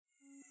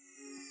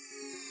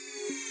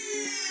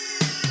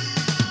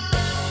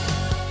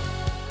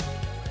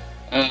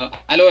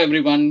Hello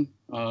everyone,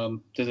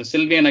 this is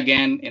Sylvian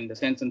again in the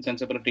Sense and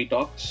Sensibility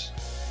Talks.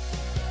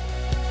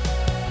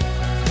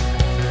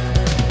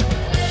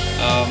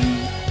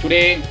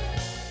 Today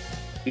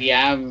we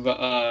have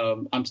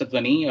Amsad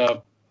Vani,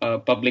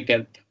 public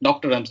health,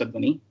 Dr. Amsad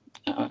Vani,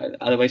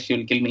 otherwise she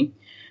will kill me.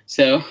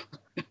 So,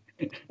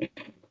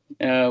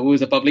 who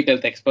is a public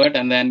health expert,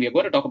 and then we are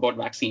going to talk about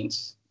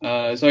vaccines.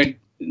 It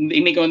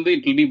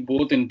will be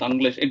both in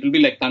Tanglish. It will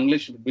be like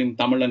Tanglish between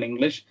Tamil and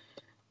English.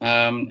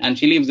 And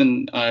she lives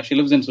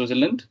in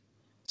Switzerland.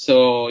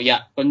 So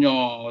yeah,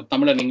 konjam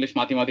Tamil and English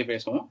மாத்தி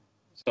பேசுவோம்.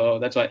 So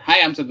that's why. Hi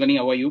Amsad Vani,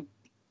 how are you?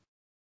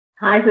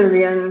 Hi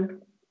Sylvian,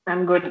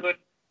 I'm good.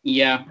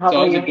 Yeah. So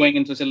how's it going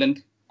in Switzerland?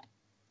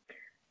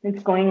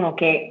 It's going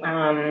okay.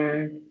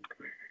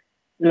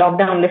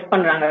 Lockdown lift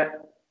பண்றாங்க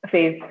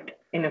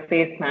in a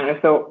phased manner,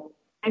 so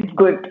it's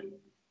good.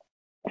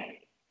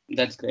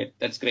 That's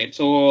great.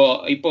 So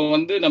இப்போ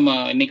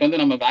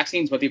இன்னைக்கு நம்ம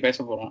vaccines பத்தி பேச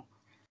போறோம்.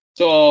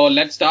 So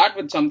let's start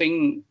with something.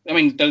 I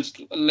mean,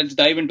 let's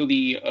dive into the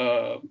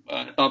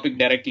topic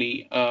directly.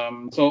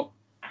 So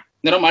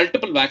there are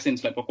multiple vaccines.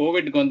 Like for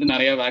COVID,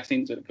 nariya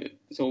vaccines irukku.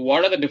 So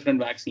what are the different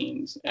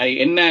vaccines?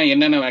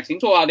 Enna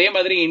vaccines? So adhe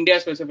madri India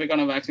specific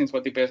ana vaccines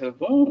pathi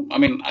pesadhum. I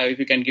mean, if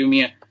you can give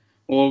me an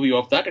overview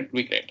of that, it would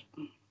be great.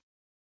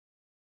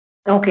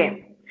 Okay,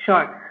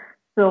 sure.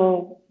 So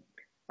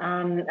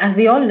as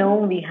we all know,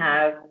 we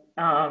have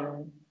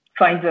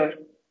Pfizer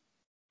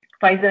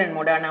and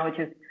Moderna,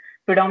 which is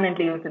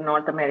predominantly used in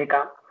North America.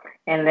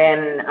 And then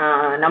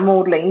நம்ம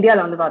ஊர்ல இந்தியால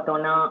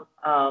பார்த்தோம்னா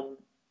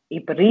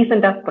இப்ப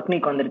ரீசெண்டா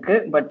Sputnik வந்திருக்கு,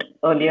 but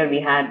earlier we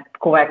had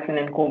Covaxin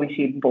and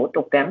Covishield, both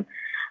of them.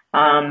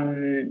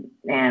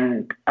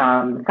 And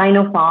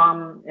Sinopharm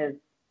is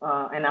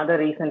another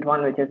recent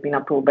one which has been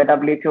approved by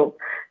WHO.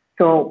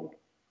 So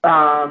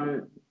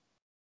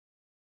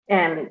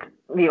and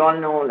we all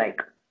know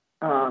like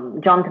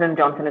Johnson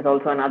 & Johnson is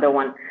also another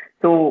one.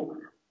 So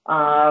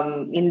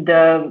in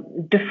the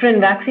different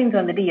vaccines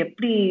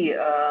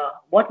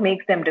what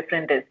makes them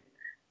different is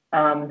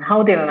how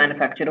they were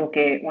manufactured.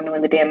 Okay, one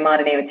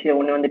mRNA which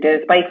one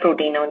spike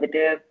protein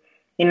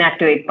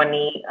inactivate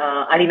panni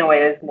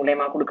adenovirus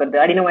மூலமா கொடுக்கிறது.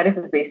 Adenovirus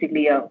is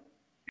basically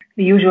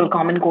the usual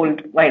common cold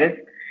virus,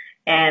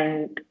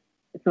 and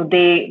so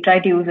they try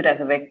to use it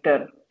as a vector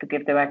to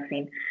give the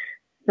vaccine.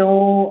 So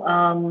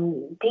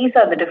these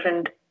are the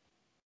different,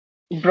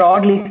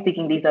 broadly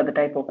speaking, these are the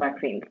type of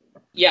vaccines.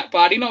 Yeah, இப்போ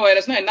அடினோ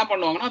வைரஸ்னா என்ன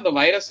பண்ணுவாங்கன்னா அந்த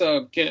virus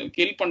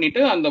kill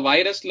பண்ணிட்டு அந்த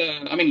வைரஸ்ல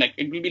ஐ mean like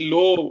it will be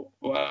low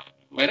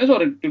virus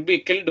R it will be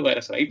guild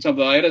virus, right? So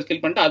virus kill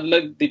பண்ணிட்டு அதுல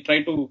தி try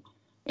to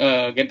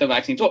get the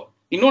vaccine. So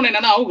இன்னொன்று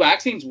என்னன்னா ஹவு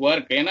வேக்சின்ஸ்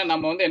ஒர்க். ஏன்னா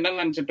நம்ம என்ன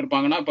நினைச்சிட்டு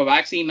இருப்பாங்கன்னா இப்போ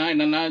வேக்சின்னா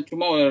என்னன்னா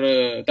சும்மா ஒரு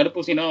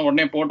தடுப்பூசினா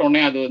உடனே போட்ட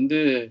உடனே அது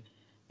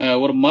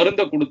ஒரு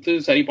மருந்தை கொடுத்து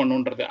சரி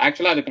பண்ணுன்றது.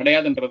 ஆக்சுவலா அது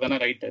கிடையாதுன்றது தானே,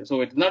 ரைட்? ஸோ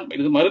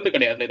இது மருந்து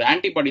கிடையாது, இது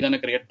ஆன்டிபாடி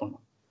தானே கிரியேட்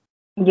பண்ணும்.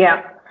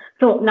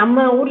 ஸோ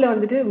நம்ம ஊர்ல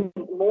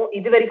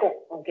இது வரைக்கும்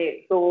ஓகே,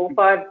 ஸோ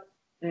ஃபார்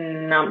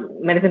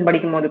மெடிசன்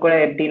படிக்கும் போது கூட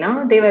எப்படின்னா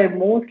they were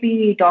mostly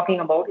talking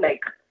about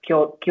like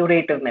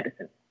curative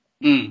medicine.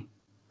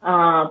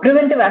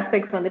 Preventive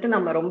aspects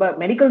நம்ம ரொம்ப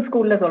மெடிக்கல்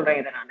ஸ்கூல்ல சொல்றேன்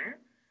இதை நானு.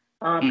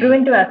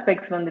 ப்ரிவென்டிவ்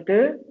ஆஸ்பெக்ட்ஸ்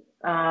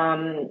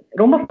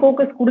ரொம்ப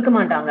ஃபோக்கஸ் கொடுக்க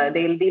மாட்டாங்க.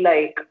 they will be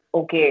like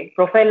okay,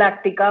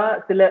 ப்ரொஃபைலாக்டிக்கா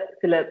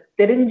சில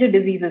தெரிஞ்ச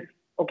டிசீசஸ்,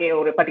 ஓகே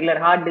ஒரு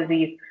பர்டிகுலர் ஹார்ட்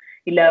டிசீஸ்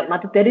இல்ல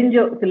மத்த தெரிஞ்ச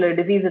சில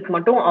டிசீசஸ்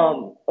மட்டும்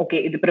ஓகே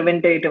இது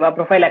ப்ரிவென்டிவா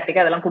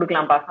ப்ரொஃபைலாக்டிக்கா அதெல்லாம்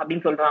கொடுக்கலாம்ப்பா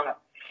அப்படின்னு சொல்றாங்க.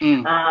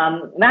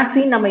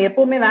 வேக்சின் நம்ம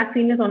எப்பவுமே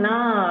வேக்சின்னு சொன்னா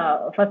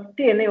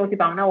ஃபர்ஸ்ட் என்ன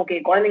யோசிப்பாங்கன்னா ஓகே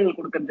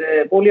குழந்தைங்களுக்கு கொடுக்கறது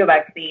போலியோ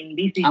வேக்சின்,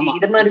 பிசிஜி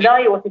இது மாதிரி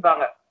தான்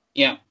யோசிப்பாங்க.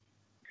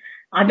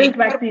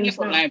 அடல்ட் வேக்சின்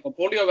இப்போ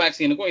போலியோ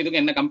வேக்சினுக்கும்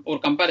இதுக்கு என்ன ஒரு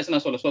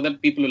கம்பேரிசனா சொல்ல so that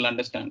people will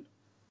understand.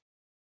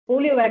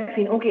 Polio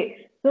vaccine okay,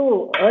 so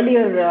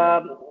earlier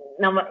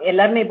நம்ம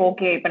எல்லாருமே இப்போ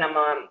ஓகே இப்போ நம்ம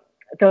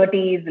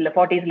 30s இல்ல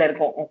 40s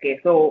இருக்கோம். ஓகே,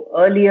 ஸோ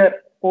ஏர்லியர்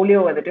போலியோ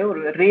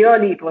ஒரு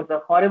really it was a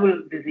horrible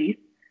disease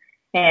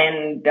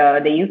and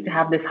they use to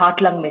have this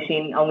heart lung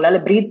machine. அவங்களால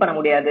breath பண்ண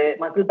முடியாது,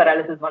 மசில்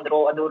பேராலிசிஸ்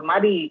வந்துடும், அது ஒரு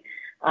மாதிரி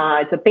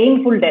it's a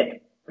painful death,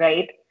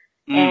 right?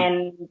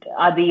 And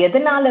அது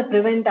எதனால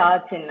ப்ரிவென்ட்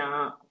ஆச்சுன்னா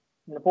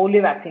இந்த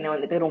போலியோ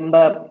வேக்சினை ரொம்ப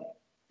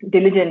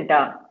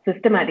டிலிஜென்ட்டா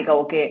சிஸ்டமேட்டிக்கா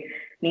ஓகே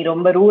நீ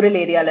ரொம்ப ரூரல்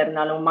ஏரியால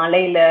இருந்தாலும்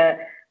மலையில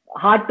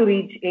ஹார்ட் டு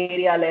ரீச்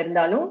ஏரியால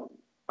இருந்தாலும்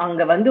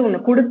அங்க உன்னை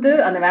கொடுத்து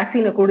அந்த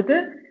வேக்சினை கொடுத்து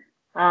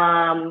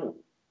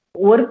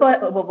ஒரு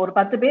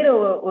 10 பேர்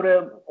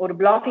ஒரு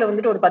பிளாக்ல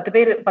ஒரு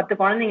 10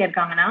 குழந்தைங்க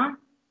இருக்காங்கன்னா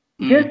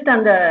ஜஸ்ட்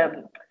அந்த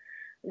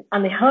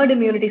ஹெர்ட்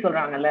இம்யூனிட்டி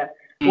சொல்றாங்கல்ல,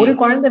 ஒரு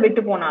குழந்தை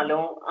விட்டு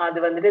போனாலும்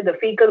அது இந்த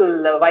ஃபீக்கல்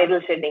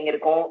வைரல் ஷெட்டிங்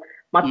இருக்கும்,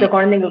 மற்ற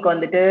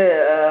குழந்தைங்களுக்கு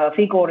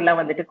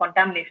ஃபீகோர்லாம்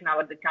கண்டாமினேஷன்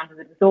ஆகிறதுக்கு சான்சஸ்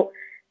இருக்கு. ஸோ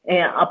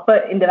அப்ப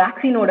இந்த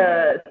வேக்சினோட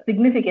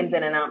சிக்னிஃபிகன்ஸ்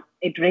என்னன்னா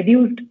it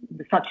reduced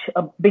such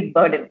a big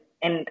Burton.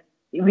 And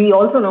we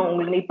also know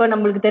உங்களுக்கு இப்ப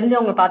நம்மளுக்கு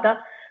தெரிஞ்சவங்க பார்த்தா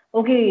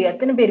ஓகே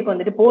எத்தனை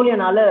பேருக்கு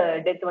போலியோனால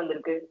டெத்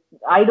வந்திருக்கு,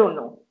 I don't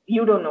know,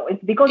 you don't know,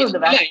 it's because of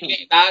the vaccine.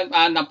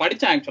 நான்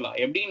படிச்சேன் ஆக்சுவலா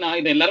எப்படின்னா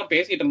இது எல்லாரும்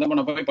பேசிட்டு இருந்தப்ப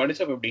நான் போய்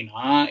படிச்சப்ப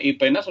எப்படின்னா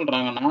இப்ப என்ன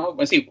சொல்றாங்கன்னா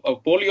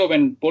polio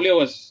when polio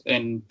was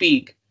in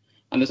peak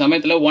அந்த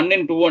சமயத்துல 1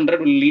 in 200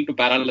 will lead to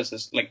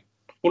paralysis, like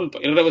full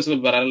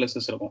irreversible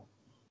paralysis இருக்கும்.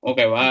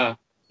 ஓகேவா?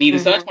 நீ இது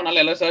சர்ச்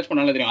பண்ணாலும் எல்லாம் சர்ச்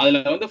பண்ணாலும் தெரியும்.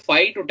 அதுல வந்து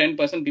 5 to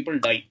 10% people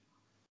die.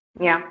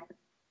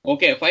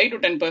 Okay, 5 to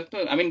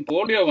 10%, I mean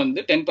polio வந்து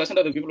 10%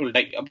 of the people will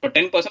die. அப்போ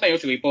 10%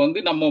 யோசிச்சு, இப்போ வந்து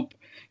நம்ம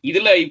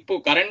இதுல இப்போ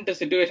கரண்ட்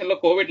சிச்சுவேஷன்ல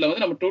கோவிட்ல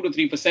வந்து நம்ம 2 to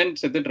 3%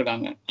 செத்துட்டு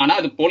இருக்காங்க. ஆனா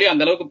அது போலியோ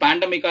அந்த அளவுக்கு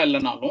பேண்டமிக்கா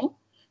இல்லைனாலும்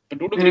இப்போ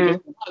 2 to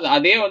 3%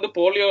 அதே வந்து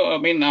போலியோ, ஐ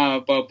மீன்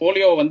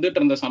போலியோ வந்துட்டு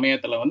இருந்த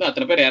சமயத்துல வந்து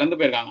அத்தனை பேர் இறந்து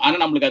போயிருக்காங்க. ஆனா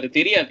நம்மளுக்கு அது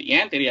தெரியாது.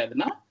 ஏன்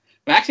தெரியாதுன்னா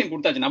வேக்சின்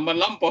கொடுத்தாச்சு. நம்ம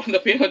எல்லாம் பிறந்த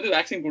பேர் வந்து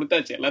வேக்சின்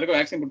கொடுத்தாச்சு, எல்லாருக்கும்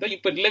வேக்சின் கொடுத்தா.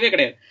 இப்ப இல்லவே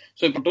கிடையாது.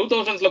 சோ இப்போ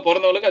 2000s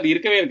பிறந்தவங்களுக்கு அது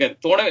இருக்கவே இருக்காது,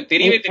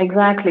 தெரியவே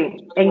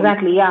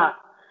எக்ஸாக்ட்லி. யா.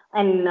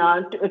 And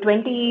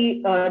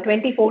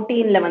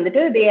 2014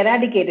 வந்துட்டு they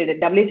eradicated it.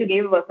 WHO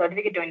gave a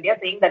certificate to India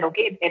saying that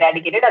okay, it's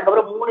eradicated.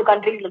 அதுக்கப்புறம் 3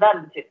 countries தான்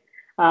இருந்துச்சு,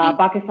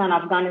 Pakistan,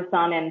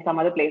 Afghanistan and some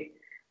other place,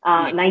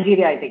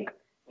 Nigeria I think.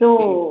 So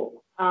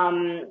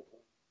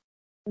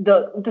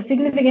the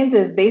significance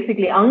is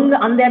basically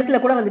அந்த இடத்துல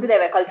கூட வந்துட்டு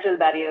there were cultural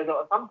barriers or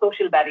some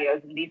social barriers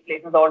in these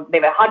places, or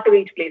they were hard to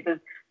reach places,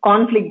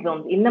 conflict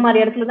zones. இந்த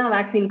மாதிரி இடத்துல தான்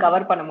vaccine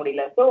cover பண்ண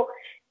முடியல. So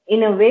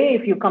in a way,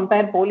 if you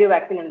compare polio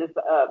vaccine and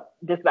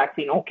this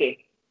vaccine, okay,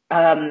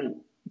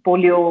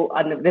 polio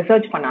and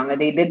research pananga,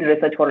 they did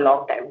research for a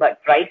long time, but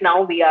right now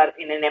we are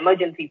in an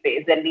emergency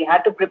phase and we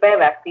had to prepare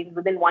vaccines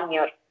within 1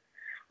 year.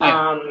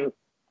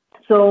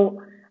 So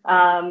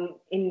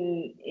in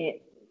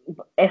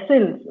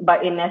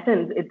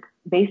essence, it's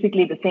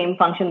basically the same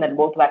function that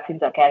both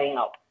vaccines are carrying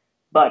out,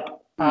 but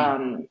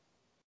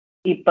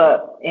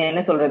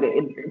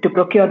to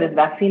procure this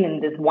vaccine in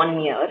this 1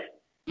 year,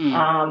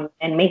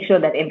 and make sure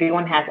that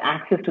everyone has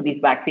access to these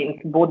vaccines,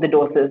 both the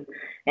doses,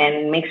 and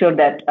make sure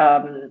that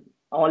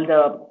all the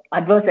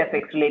adverse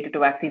effects related to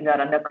vaccines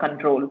are under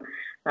control.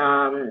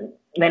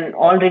 When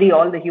already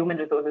all the human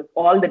resources,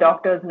 all the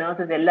doctors,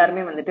 nurses,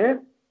 எல்லாருமே வந்துட்டு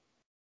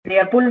they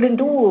are pulled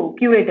into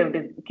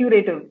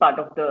curative part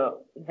of the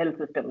health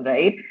system,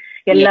 right?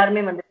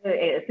 எல்லாருமே வந்துட்டு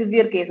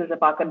severe cases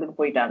பார்க்கிறதுக்கு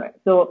போயிட்டாங்க.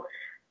 So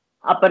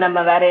அப்ப நம்ம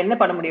வேற என்ன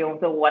பண்ண முடியும்?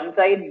 So one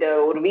side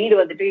ஒரு வீடு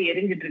வந்துட்டு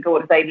எரிஞ்சிட்டு இருக்கு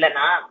ஒரு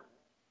சைடுலனா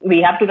we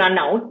have to run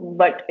out,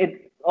 but it's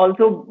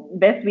also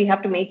best we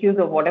have to make use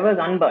of whatever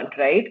is unburnt,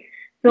 right?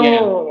 So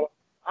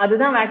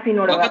அதுதான்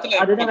வேக்சினோட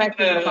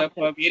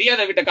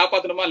எரியாத வீட்டை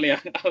காப்பாத்தணுமா இல்லையா,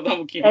 அதுதான்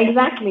முக்கியம்.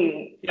 Exactly,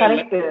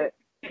 correct.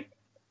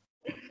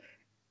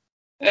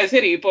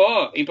 சரி, இப்போ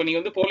நீ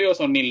வந்து போலியோ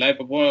சொன்னீங்கல்ல,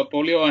 இப்போ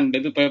போலியோ அண்ட்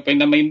இது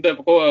நம்ம இந்த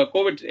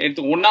கோவிட்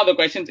எடுத்து ஒன்னாவது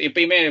கொஸ்டின்ஸ்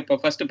எப்பயுமே இப்போ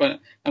ஃபர்ஸ்ட்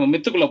நம்ம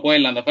மித்துக்குள்ள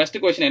போயிடலாம். அந்த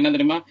ஃபர்ஸ்ட் கொஸ்டின் என்ன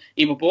தெரியுமா?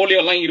 இப்போ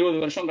போலியோ எல்லாம்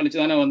 20 வருஷம்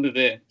கழிச்சு தானே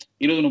வந்தது,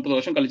 20-30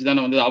 வருஷம் கழிச்சு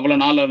தானே வந்தது,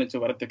 அவ்வளவு நாள்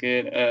இருந்துச்சு வரத்துக்கு,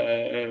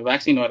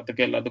 வேக்சின்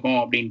வரத்துக்கு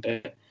எல்லாத்துக்கும் அப்படின்ட்டு.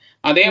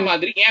 அதே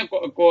மாதிரி ஏன்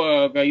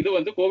இது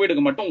வந்து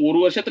கோவிடுக்கு மட்டும்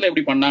 1 வருஷத்துல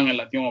எப்படி பண்ணாங்க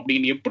எல்லாத்தையும்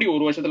அப்படின்னு, எப்படி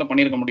 1 வருஷத்துல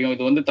பண்ணிருக்க முடியும்?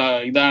 இது வந்து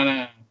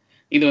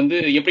இது வந்து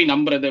எப்படி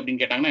நம்புறது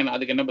அப்படின்னு கேட்டாங்கன்னா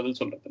அதுக்கு என்ன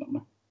பதில் சொல்றது நம்ம?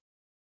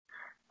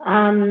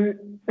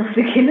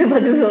 அதுக்கு என்ன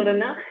பதில்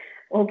சொல்றேன்னா,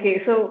 ஓகே,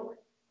 ஸோ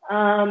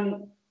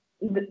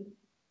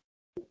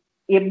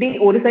எப்படி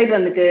ஒரு சைடு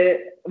வந்துட்டு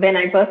when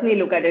I personally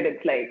look at it,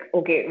 it's like,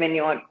 okay, when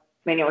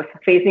you're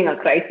facing a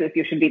crisis,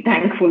 you should be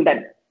thankful that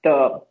the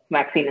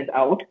vaccine is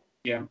out.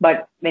 Yeah. But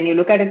when you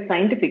look at it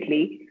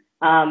scientifically,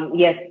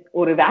 yes,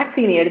 ஒரு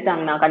vaccine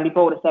எடுத்தாங்கன்னா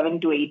கண்டிப்பா ஒரு 7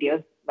 to 8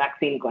 years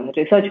வேக்சினுக்கு வந்து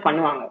research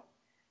பண்ணுவாங்க.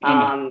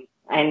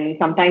 And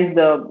sometimes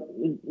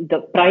the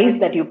price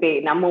that you pay,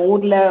 நம்ம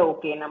ஊர்ல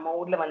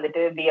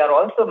வந்துட்டு we are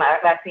also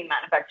vaccine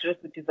manufacturers,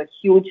 which is a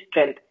huge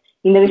strength.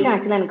 இந்த விஷயம்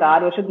ஆக்சுவலா எனக்கு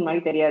 6 வருஷத்துக்கு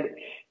முன்னாடி தெரியாது.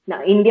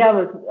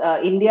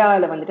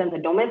 இந்தியாவில வந்துட்டு அந்த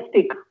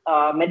டொமெஸ்டிக்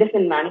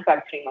மெடிசின்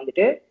மேனுஃபேக்சரிங்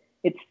வந்துட்டு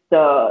it's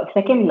the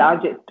second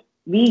largest.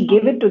 We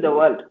give it to the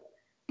world.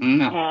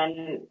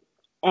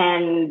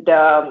 And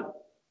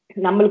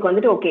நம்மளுக்கு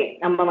வந்துட்டு ஓகே,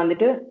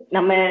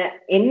 நம்ம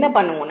என்ன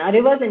பண்ணுவோம்னா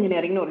ரிவர்ஸ்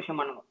இன்ஜினியரிங்னு ஒரு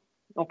விஷயம் பண்ணுவோம்.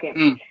 ஓகே,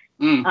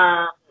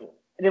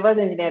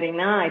 ரிவர்ஸ்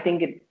இன்ஜினியரிங்னா ஐ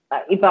திங்க்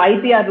இப்ப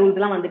ஐபிஆர் ரூல்ஸ்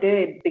எல்லாம் வந்துட்டு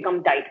become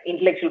tight,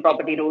 intellectual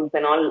property rules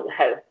and all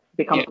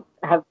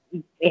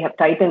they have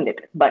tightened it,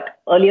 but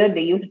earlier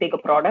they used to take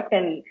a product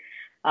and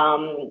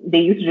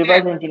they used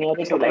reverse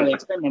engineering to like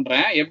explain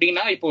பண்றேன்.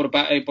 எப்படின்னா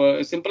இப்போ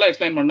சிம்பிளா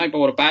explain பண்ணா,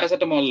 இப்போ ஒரு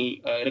பாராசிட்டமால்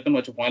இருக்குன்னு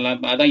வச்சுப்போம்,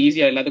 அதான்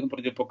ஈஸியா எல்லாத்துக்கும்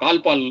புரிஞ்சு. இப்போ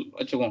கால்பால்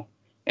வச்சுக்கோம்,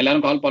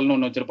 எல்லாரும் கால்பால்னு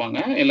ஒண்ணு வச்சிருப்பாங்க,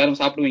 எல்லாரும்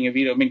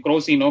சாப்பிடுவீங்க,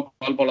 குரோசினோ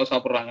கால்பாலோ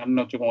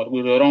சாப்பிடுறாங்கன்னு வச்சுக்கோம்.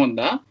 ஒரு உரம்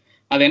வந்தா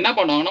அதை என்ன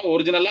பண்ணுவாங்கன்னா,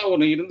 ஒரிஜினலா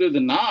ஒண்ணு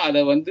இருந்ததுன்னா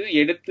அதை வந்து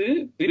எடுத்து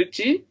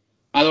பிரிச்சு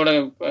அதோட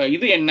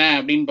இது என்ன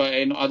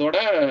அப்படின்னு, அதோட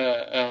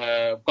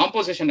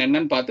காம்போசிஷன்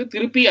என்னன்னு பார்த்து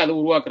திருப்பி அதை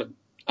உருவாக்குறது,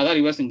 அதான்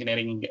ரிவர்ஸ்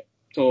இன்ஜினியரிங் இங்க.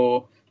 ஸோ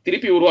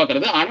திருப்பி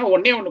உருவாக்குறது. ஆனா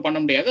ஒன்னே ஒண்ணு பண்ண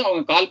முடியாது,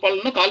 அவங்க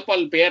கால்பால்னா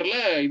கால்பால் பேர்ல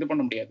இது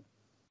பண்ண முடியாது.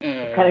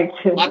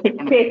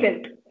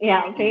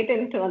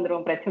 பேட்டன்ட்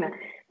வந்துரும் பிரச்சனை.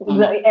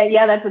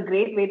 Yeah, that's a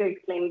great way to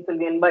explain it,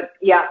 Sylvian. But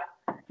yeah,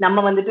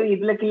 நம்ம வந்துட்டு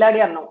இதுல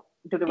கில்லாடியா இருந்தோம்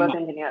to reverse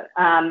engineer,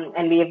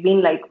 and we have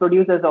been like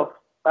producers of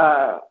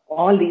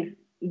all these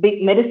big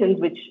medicines,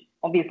 which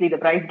obviously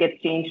the price gets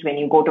changed when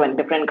you go to a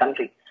different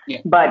country.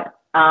 Yeah. But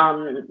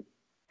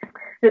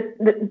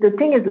the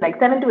thing is like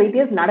 7 to 8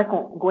 years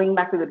நடக்கும் going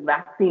back to the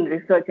vaccine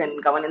research and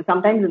governance.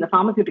 Sometimes in the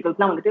pharmaceuticals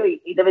எல்லாம் வந்துட்டு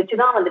இதை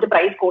வச்சுதான் வந்துட்டு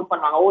price code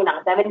பண்ணுவாங்க. ஓ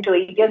நாங்க 7 to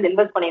 8 years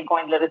invest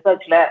பண்ணிருக்கோம் இந்த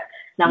ரிசர்ச்ல,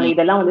 நாங்க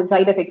இதெல்லாம் வந்து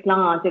சைட் எஃபெக்ட்ஸ்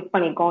எல்லாம் செக்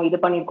பண்ணிருக்கோம், இது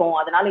பண்ணிருக்கோம்,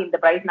 அதனால இந்த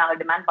பிரைஸ் நாங்க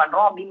டிமாண்ட்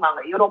பண்றோம்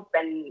அப்படின்வாங்க. Europe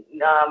and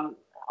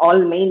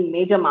all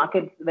major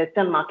markets,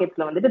 western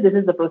மார்க்கெட்ஸ்ல வந்துட்டு this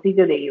is the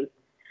procedure they use.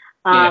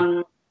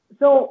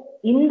 So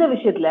இந்த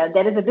விஷயத்துல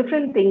there is a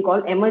different thing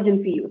called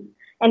emergency use.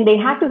 And they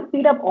had to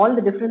speed up all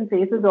the different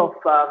phases of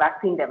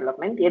vaccine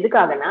development.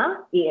 எதுக்காகனா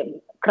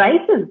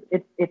crisis,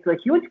 it's a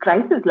huge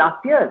crisis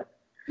last year.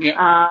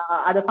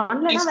 அத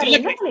பண்ணலனா வேற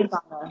என்ன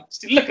பண்ணிருப்பாங்க?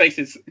 Still a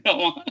crisis.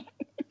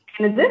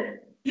 என்னது?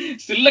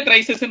 Still a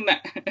crisis என்ன?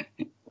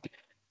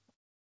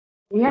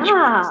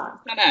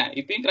 தானே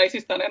இப்பயும்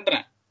crisis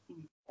தானேன்றேன்.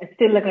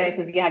 Still a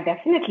crisis, yeah,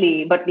 definitely.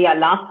 But yeah,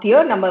 last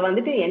year நம்ம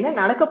வந்துட்டு என்ன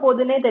நடக்க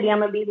போகுதுன்னே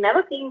தெரியாம we've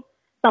never seen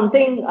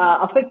something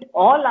affect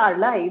all our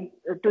lives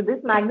to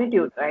this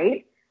magnitude, right?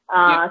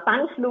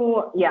 Spanish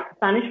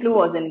flu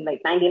was in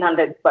like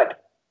 1900s, but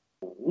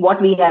what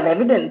we have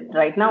evidence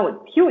right now is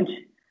huge.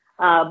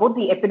 Both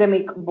the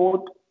epidemic,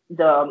 both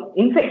the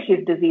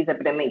infectious disease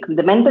epidemic,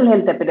 the mental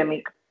health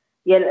epidemic,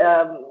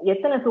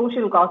 எத்தனை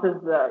social causes,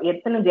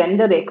 எத்தனை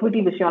gender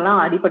equity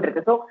விஷயம்லாம்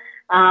அடிபட்டிருக்கு.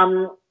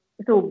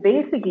 So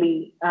basically,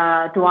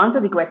 to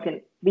answer the question,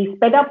 we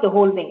sped up the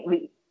whole thing.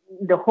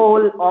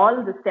 All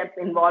the steps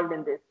involved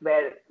in this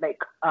were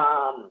like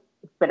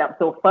sped up.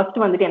 So first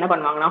வந்துட்டு என்ன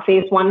பண்ணுவாங்கன்னா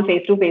phase 1,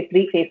 phase 2, phase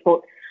 3, phase 4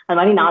 அது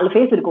மாதிரி 4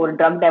 phase இருக்கு ஒரு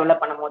drug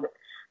develop பண்ணும்போது.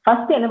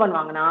 First என்ன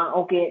பண்ணுவாங்கன்னா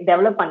ஓகே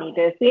டெவலப்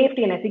பண்ணிட்டு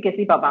சேஃப்டி அண்ட்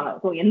எஃபிகசி பார்ப்பாங்க.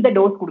 ஸோ எந்த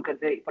டோஸ்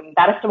கொடுக்குறது, இப்போ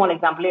பேராசிட்டமால்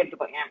எக்ஸாம்பிளே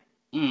எடுத்துக்கோங்க.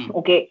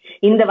 ஓகே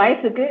இந்த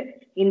வயசுக்கு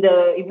இந்த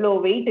இவ்வளோ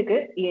வெயிட்டுக்கு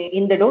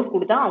இந்த டோஸ்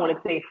கொடுத்தா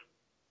அவங்களுக்கு சேஃப்,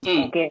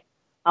 ஓகே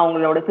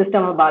அவங்களோட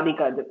சிஸ்டம்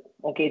பாதிக்காது.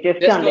 ஓகே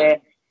ஜஸ்ட் அந்த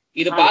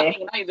இது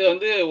பாத்தீங்கன்னா இது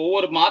வந்து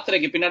ஒவ்வொரு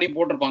மாத்திரைக்கு பின்னாடி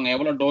போட்டிருப்பாங்க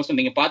எவ்வளவு டோஸ்.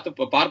 நீங்க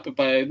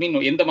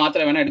பார்த்து எந்த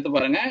மாத்திரை வேணா எடுத்து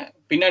பாருங்க,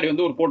 பின்னாடி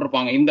வந்து ஒரு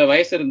போட்டிருப்பாங்க இந்த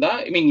வயசு இருந்தா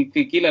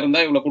கீழே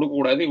இருந்தா இவ்வளவு கொடுக்க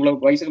கூடாது,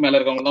 இவ்வளவு வயசுக்கு மேல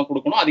இருக்கவங்க தான்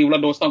கொடுக்கணும், அது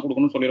இவ்வளவு டோஸ் தான்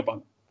கொடுக்கணும்னு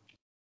சொல்லிருப்பாங்க.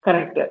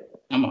 கரெக்ட்.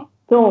 ஆமா.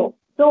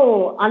 சோ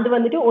அது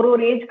வந்துட்டு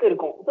ஒரு ஏஜ்க்கு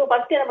இருக்கும். சோ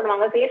ஃபர்ஸ்ட் என்ன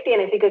பண்ணுவாங்க சேஃப்டி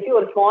அண்ட் எஃபிகசி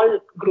ஒரு ஸ்மால்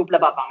குரூப்ல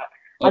பாப்பாங்க.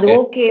 அது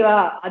ஓகேவா,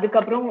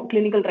 அதுக்கப்புறம்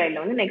கிளினிக்கல்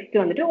ட்ரையல்ல வந்து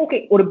நெக்ஸ்ட் வந்துட்டு ஓகே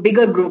ஒரு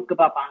பிகர் குரூப்க்கு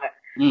பாப்பாங்க.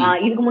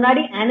 இதுக்கு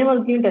முன்னாடி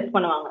அனிமல்ஸையும் டெஸ்ட்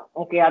பண்ணுவாங்க.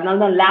 ஓகே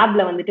அதனாலதான்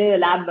லேப்ல வந்துட்டு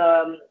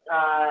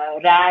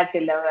ரேட்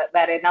இல்ல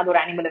வேற ஏதாவது ஒரு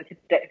அனிமல் வச்சு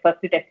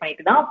ஃபர்ஸ்ட் டெஸ்ட்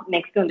பண்ணிட்டு தான்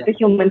நெக்ஸ்ட் வந்துட்டு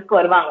ஹியூமன்ஸ்க்கு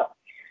வருவாங்க.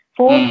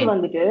 ஃபோர்த்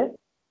வந்துட்டு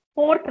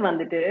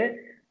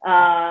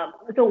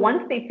so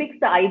once they fix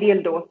the ideal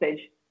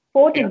dosage,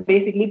 fourth is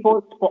basically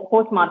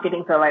post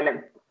marketing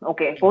surveillance.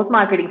 Okay, post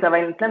marketing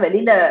surveillanceல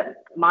வெளியில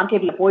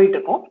மார்க்கெட்ல போயிட்டு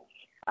இருக்கும்.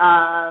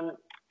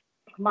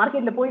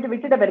 மார்க்கெட்ல போயிட்டு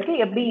விட்டுட்ட பிறகு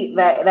எப்படி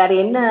வேற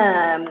என்ன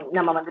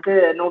நம்ம வந்துட்டு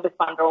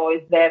நோட்டீஸ் பண்றோம்,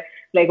 is there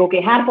like okay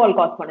hair fall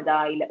cause பண்ணுதா,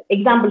 இல்ல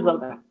எக்ஸாம்பிள்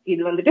சொல்றேன்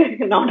இது வந்துட்டு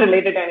not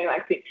related any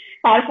vaccine,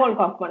 hair fall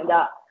cause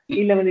பண்ணுதா,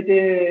 இல்ல வந்துட்டு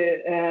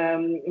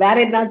வேற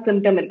ஏதாவது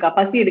சிம்டம் இருக்கா,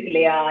 பசி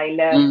எடுக்கலையா,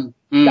 இல்ல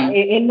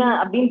என்ன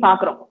அப்படின்னு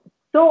பாக்குறோம்.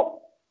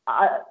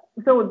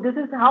 So this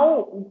is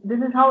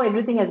how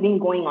everything has been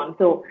going on.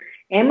 So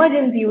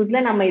emergency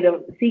useல நம்ம இத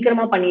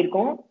சீக்கிரமா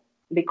பண்ணிருக்கோம்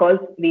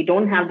because we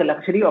don't have the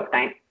luxury of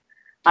time.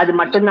 அது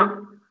மட்டும்தான்.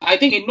 ஐ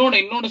திங்க்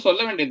இன்னொன்னு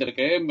சொல்ல வேண்டியது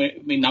இருக்கு.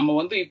 நம்ம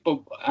வந்து இப்போ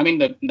ஐ மீன்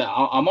the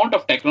amount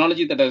of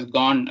technology that has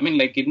gone, I mean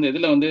like இந்த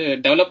இதுல வந்து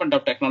டெவலப்மெண்ட்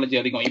ஆஃப் டெக்னாலஜி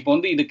அதிகம். இப்போ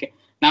வந்து இதுக்கு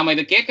நாம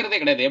இதை கேட்கறதே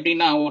கிடையாது.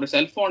 எப்படின்னா ஒரு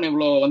செல்போன்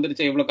இவ்வளவு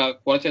வந்துருச்சு, இவ்வளவு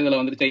குறைச்சதுல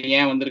வந்துருச்சு,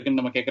 ஏன்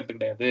வந்திருக்குன்னு நம்ம கேட்கறது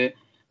கிடையாது.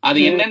 அது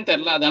என்னன்னு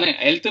தெரியல, அதானே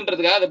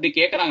ஹெல்த்ன்றதுக்காக அது அப்படி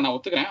கேட்கறாங்க, நான்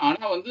ஒத்துக்கிறேன்.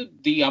 ஆனா வந்து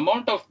தி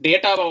அமௌண்ட் ஆஃப்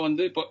டேட்டாவை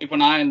வந்து இப்போ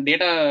நான்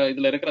டேட்டா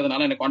இதுல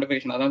இருக்கிறதுனால எனக்கு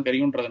குவான்டிஃபிகேஷன் அதான்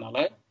தெரியும்ன்றதுனால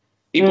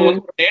இப்போ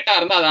வந்து ஒரு டேட்டா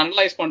இருந்தா அதை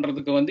அனலைஸ்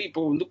பண்றதுக்கு வந்து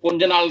இப்போ வந்து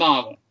கொஞ்ச நாள் தான்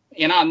ஆகும்.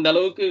 ஏன்னா அந்த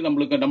அளவுக்கு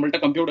நம்மள்ட்ட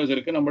கம்ப்யூட்டர்ஸ்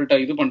இருக்கு, நம்மள்ட்ட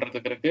இது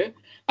பண்றதுக்கு இருக்கு.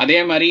 அதே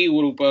மாதிரி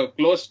ஒரு இப்போ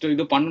க்ளோஸ்ட்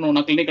இது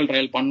பண்ணணும்னா, கிளினிக்கல்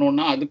ட்ரையல்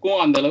பண்ணணும்னா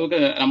அதுக்கும் அந்த அளவுக்கு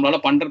நம்மளால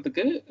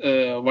பண்றதுக்கு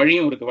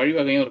வழியும் இருக்கு,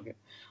 வழிவகையும் இருக்கு.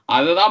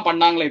 அதுதான்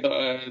பண்ணாங்களே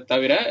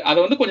தவிர அதை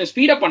வந்து கொஞ்சம்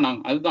ஸ்பீடப் பண்ணாங்க.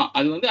 அதுதான்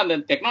அது வந்து அந்த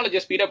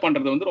டெக்னாலஜியை ஸ்பீடப்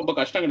பண்றது வந்து ரொம்ப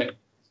கஷ்டம் கிடையாது.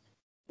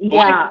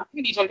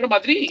 நீ சொல்ற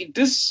மாதிரி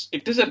it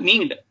is a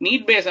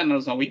need base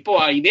analysis. இப்போ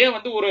இதே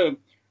வந்து ஒரு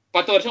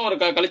 10 வருஷம் ஒரு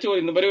கழிச்சு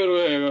இந்த மாதிரி ஒரு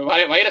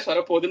வைரஸ்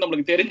வரப்போகுது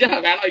நம்மளுக்கு தெரிஞ்சா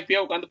வேணா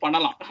இப்பயே உட்காந்து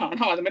பண்ணலாம்.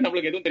 ஆனா அது மாதிரி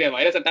நம்மளுக்கு எதுவும் தெரியாது.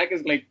 Virus attack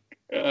is like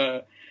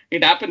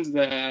it happens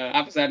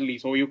sadly,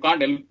 so you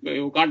can't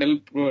help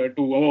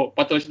to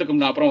 10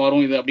 வருஷத்துக்கு அப்புறம்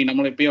வரும் இது அப்படி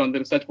நம்ம இப்பயே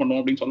வந்து ரிசர்ச் பண்ணுவோம்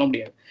அப்படின்னு சொல்ல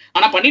முடியாது.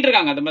 ஆனா பண்ணிட்டு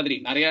இருக்காங்க, அந்த மாதிரி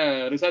நிறைய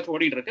ரிசர்ச்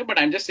ஓடிட்டு இருக்கு. But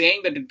I'm just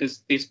saying that it is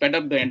they sped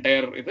up the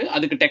entire இது.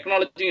 அதுக்கு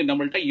டெக்னாலஜி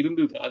நம்மள்ட்ட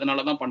இருந்தது,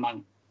 அதனாலதான்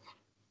பண்ணாங்க.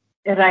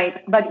 ரைட்.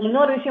 பட்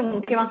இன்னொரு விஷயம்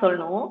முக்கியமா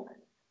சொல்லணும்,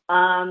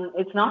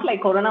 it's not like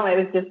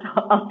coronavirus just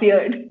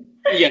appeared.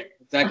 Yeah,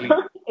 exactly.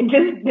 It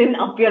just didn't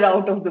appear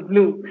out of the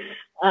blue.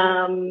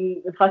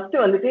 First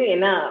வந்துட்டு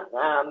என்ன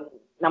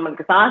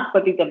நமக்கு SARS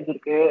பத்தி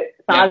தெரிஞ்சிருக்கு.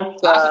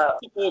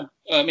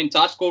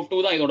 SARS-CoV-2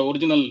 தான் இதோட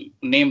ஒரிஜினல்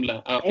நேம்ல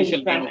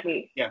ஆபீஷியல் நேம்.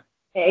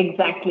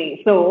 எக்ஸாக்ட்லி.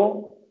 சோ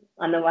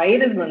அந்த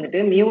வைரஸ் வந்துட்டு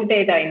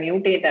மியூட்டேட்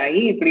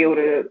ஆகி இப்படி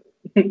ஒரு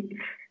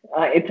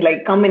it's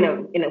like come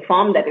in a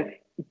form that is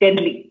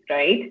deadly,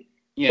 right?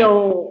 So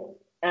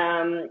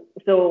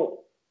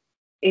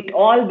it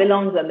all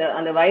belongs on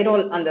the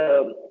viral அந்த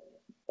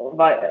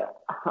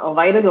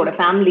வைரஸோட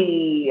ஃபேமிலி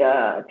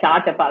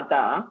சார்ட்டை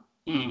பார்த்தா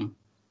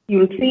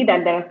you'll see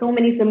that there are so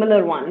many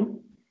similar ones.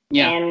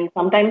 And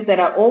sometimes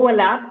there are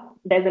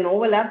there's an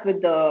overlap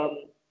with the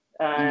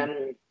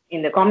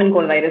in the common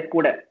cold virus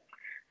கூட.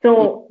 So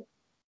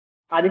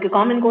அதுக்கு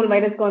common cold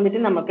வைரஸ்க்கு வந்துட்டு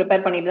நம்ம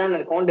prepare பண்ணிட்டு தான்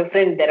இருக்கோம்.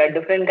 there are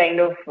different kind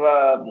of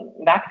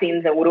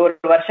vaccines. ஒரு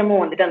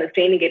வருஷமும் வந்துட்டு அந்த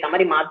ஸ்ட்ரெயினுக்கு ஏற்ற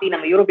மாதிரி மாத்தி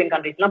நம்ம யூரோப்பியன்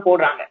கண்ட்ரீஸ்லாம்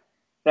போடுறாங்க,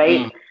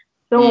 right?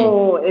 So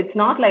it's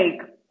not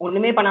like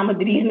ஒண்ணுமே பண்ணாம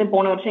திடீர்னு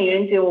போன வருஷம்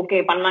எழுந்து ஓகே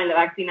பண்ணலாம் இந்த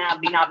வேக்சினை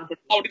அப்படின்னு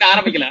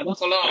ஆரம்பிக்கல.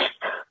 அதான் சொல்ல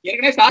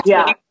ஏற்கனவே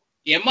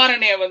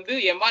எம்ஆர்என்ஏ வந்து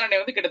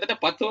கிட்டத்தட்ட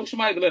 10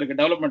 வருஷமா இதுல இருக்கு,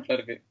 டெவலப்மெண்ட்ல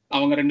இருக்கு.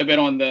 அவங்க 2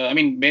 பேரும் அந்த ஐ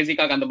மீன்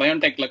பேசிக்கா அந்த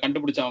பயோடெக்ல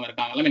கண்டுபிடிச்சவங்க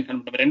இருக்காங்க. ஐ மீன்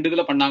 2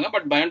 இதுல பண்ணாங்க.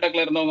 பட்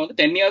பயோடெக்ல இருந்தவங்க வந்து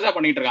 10 இயர்ஸா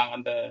பண்ணிட்டு இருக்காங்க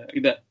அந்த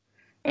இத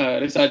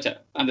ரிசர்ச்,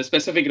 அந்த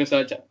specific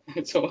research.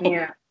 So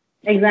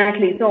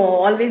exactly, so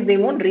always they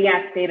won't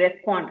react, they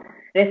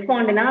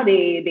respond na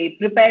they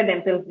prepare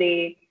themselves,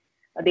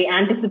 they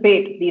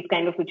anticipate these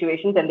kind of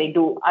situations and they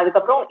do.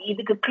 adukaprom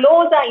idukku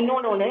close ah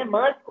innonu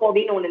MERS-CoV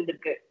nu one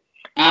irukku,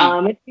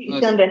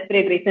 Eastern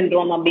Respiratory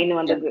Syndrome அப்படின்னு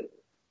வந்தது.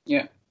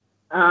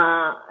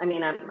 I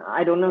mean,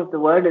 I don't know if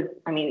the word is,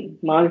 I mean,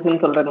 MERS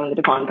ன்னு சொல்றது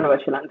வந்துட்டு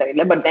controversial ஆன்னு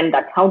தெரியல, but then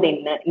that's how they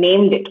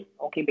named it,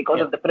 okay,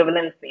 because of the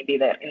prevalence maybe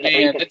there in the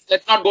region.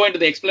 Let's not go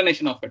into the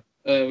explanation of it.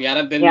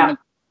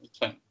 It's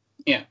fine.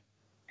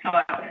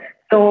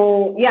 So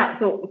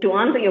to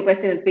answer your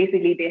question, it's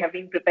basically they have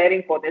been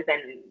preparing for this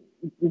and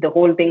the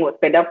whole thing was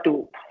sped up to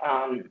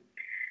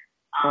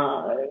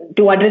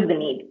address the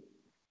need.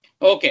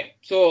 Okay,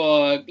 so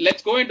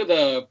let's go into the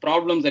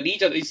problems that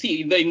each other see.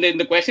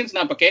 இந்த questions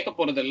நான் இப்ப கேட்க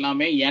போறது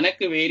எல்லாமே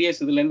எனக்கு various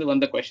இதுல இருந்து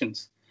வந்த questions.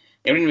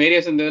 எப்படின்னு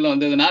வேரியஸ் இந்த இதுல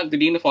வந்ததுன்னா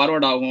திடீர்னு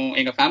ஃபார்வர்ட் ஆகும்,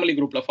 எங்க ஃபேமிலி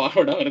குரூப்ல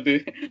ஃபார்வர்ட் ஆகுது,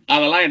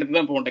 அதெல்லாம் எடுத்து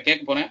தான் இப்போ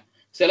கேட்க போறேன்.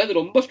 சிலது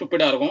ரொம்ப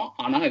ஸ்டூப்பிடா இருக்கும்,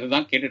 ஆனா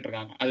இதுதான் கேட்டுட்டு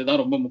இருக்காங்க, அதுதான்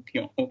ரொம்ப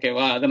முக்கியம்.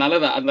 ஓகேவா? அதனால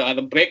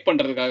அதை பிரேக்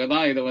பண்றதுக்காக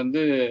தான் இது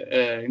வந்து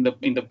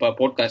இந்த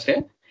podcast.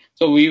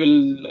 So we will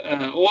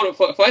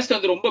first on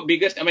the ரொம்ப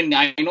biggest, I mean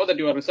I know that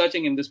you are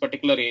researching in this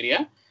particular area,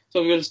 so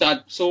we will start.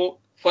 So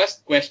first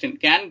question,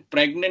 can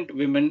pregnant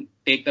women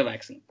take the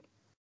vaccine?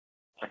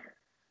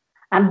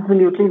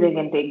 Absolutely, they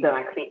can take the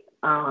vaccine.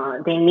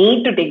 They need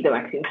to take the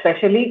vaccine,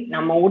 especially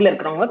நம்ம ஊர்ல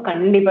இருக்கிறவங்க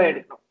கண்டிப்பா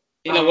எடுக்கணும்.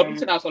 இல்ல ஒரு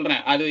நிமிஷம் நான்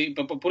சொல்றேன், அது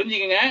இப்ப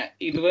புரிஞ்சுக்கங்க.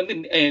 இது வந்து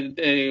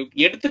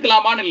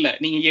எடுத்துக்கலாமான்னு இல்ல,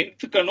 நீங்க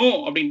எடுத்துக்கணும்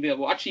அப்படின்னு.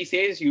 What she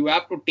says you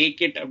have to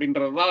take it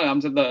அப்படின்றதுதான்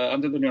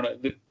அம்சத்துனியோட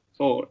இது.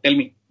 So tell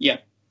me.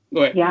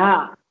 go ahead.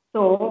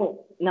 So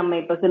நம்ம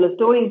இப்ப சில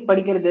ஸ்டோரிஸ்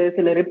படிக்கிறது,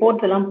 சில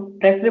ரிப்போர்ட்ஸ் எல்லாம்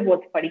பிரஸ்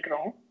ரிப்போர்ட்ஸ்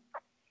படிக்கிறோம்.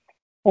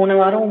 போன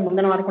வாரம்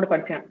முந்தின வாரம் கூட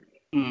படிச்சேன்.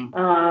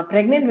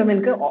 பிரெக்னென்ட்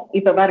விமனுக்கு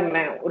இப்ப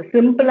பாருங்களேன், ஒரு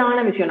சிம்பிளான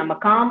விஷயம் நம்ம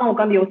காமா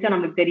உட்காந்து யோசிச்சா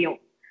நமக்கு தெரியும்.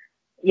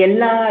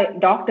 எல்லா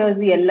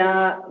டாக்டர்ஸ், எல்லா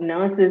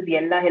நர்சஸ்,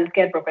 எல்லா ஹெல்த்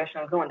கேர்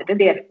ப்ரொஃபஷனல்ஸும் வந்துட்டு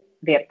there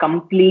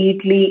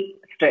completely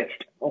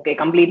stretched. Okay,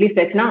 completely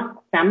ஸ்ட்ரெச்னா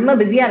செம்ம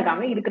பிஸியா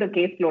இருக்காங்க இருக்கிற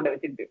கேஸ்லோட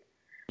வச்சுட்டு.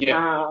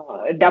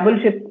 டபுள்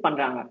ஷிஃப்ட்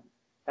பண்றாங்க,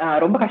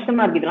 ரொம்ப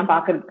கஷ்டமா இருக்கு இதெல்லாம்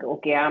பாக்குறதுக்கு.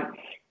 ஓகே,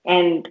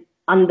 அண்ட்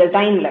அந்த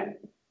டைம்ல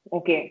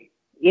ஓகே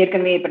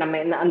ஏற்கனவே இப்ப நம்ம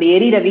அந்த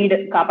எரியிற வீடு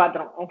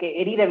காப்பாத்துறோம். ஓகே,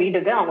 எரியிற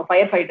வீடுக்கு அவங்க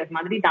ஃபயர் ஃபைட்டர்ஸ்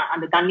மாதிரி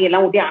அந்த தண்ணி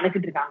எல்லாம் ஊட்டி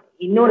அணைச்சிட்டு இருக்காங்க.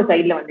 இன்னொரு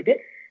சைட்ல வந்துட்டு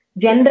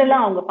ஜென்ரலா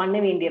அவங்க பண்ண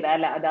வேண்டிய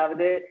வேலை,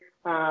 அதாவது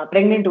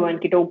பிரெக்னென்ட்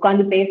உமன் கிட்ட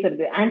உட்கார்ந்து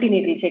பேசுறது,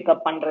 ஆன்டிநேட்டல்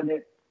செக்அப் பண்றது,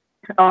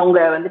 அவங்க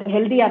வந்துட்டு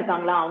ஹெல்தியா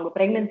இருக்காங்களா, அவங்க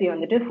பிரெக்னன்சி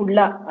வந்துட்டு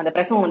ஃபுல்லா அந்த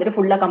பிரசவம் வந்துட்டு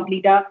ஃபுல்லா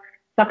கம்ப்ளீட்டா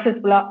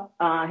சக்சஸ்ஃபுல்லா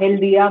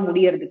ஹெல்தியா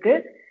முடியறதுக்கு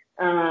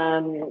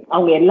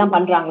அவங்க எல்லாம்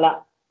பண்றாங்களா,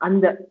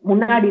 அந்த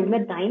முன்னாடி இருந்த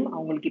டைம்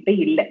அவங்களுக்கு இப்ப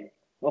இல்லை.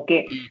 ஓகே,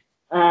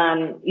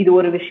 இது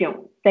ஒரு விஷயம்.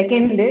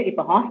 செகண்ட்,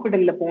 இப்ப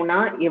ஹாஸ்பிட்டல்ல போனா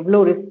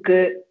எவ்வளவு ரிஸ்க்.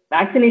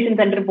 வேக்சினேஷன்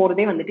சென்டர்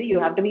போறதே வந்துட்டு you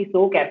have to be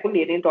so careful,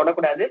 எதையும்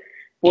தொடக்கூடாது.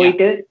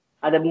 போயிட்டு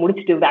அதை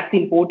முடிச்சுட்டு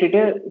வேக்சின் போட்டுட்டு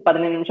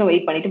 15 நிமிஷம்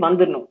வெயிட் பண்ணிட்டு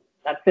வந்துடணும்.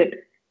 That's it.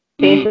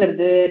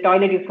 பேசுறது,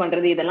 டாய்லெட் யூஸ்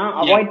பண்றது இதெல்லாம்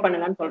அவாய்ட்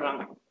பண்ணுங்கன்னு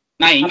சொல்றாங்க.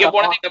 நான் இங்க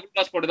போனதே டபுள்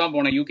மாஸ்க் போட்டு தான்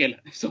போனேன் யூகேல.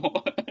 So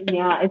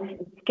yeah, it's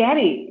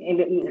scary.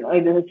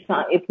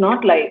 It's not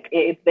like,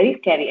 it's very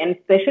scary, and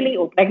especially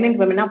pregnant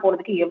women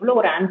போறதுக்கு எவ்வளவு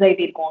ஒரு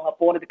anxiety இருக்கும் அங்க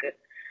போறதுக்கு.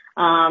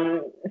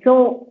 சோ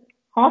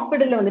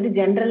ஹாஸ்பிட்டல்ல வந்துட்டு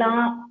ஜென்ரலா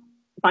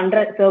பண்ற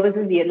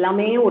சர்வீசஸ்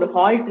எல்லாமே ஒரு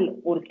ஹால்ட்,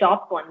 ஒரு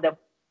ஸ்டாப்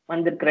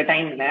வந்திருக்கிற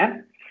டைம்ல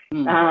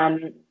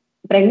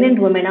பிரெக்னென்ட்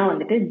உமனா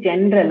வந்துட்டு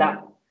ஜென்ரலா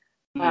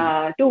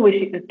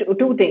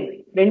டூ திங்ஸ்,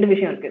 2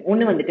 விஷயம் இருக்கு.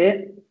 ஒண்ணு வந்துட்டு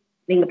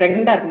நீங்க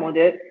பிரெக்னெண்டா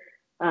இருக்கும்போது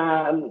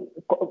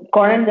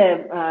குழந்தை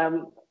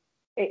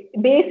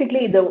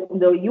basically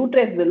the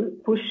uterus will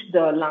push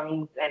the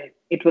lungs and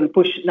it will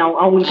push. now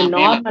அவங்களுக்கு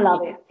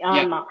நார்மலாவே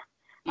ஆமா.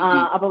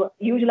 அப்ப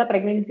யூசுவலா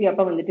பிரெக்னன்சி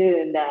அப்ப வந்துட்டு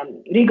இந்த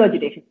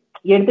ரீகர்ஜிடேஷன்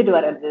எடுத்துட்டு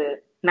வர்றது,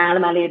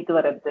 மேல எடுத்து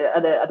வர்றது,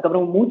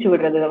 அதுக்கப்புறம் மூச்சு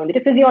விடுறது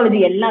வந்துட்டு பிசியாலஜி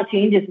எல்லாம்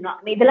சேஞ்சஸ் தான்.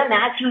 இதெல்லாம்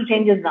நேச்சுரல்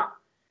சேஞ்சஸ் தான்.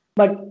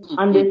 பட்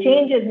அந்த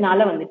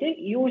சேஞ்சஸ்னால வந்துட்டு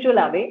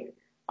யூசுவலாவே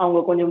அவங்க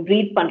கொஞ்சம்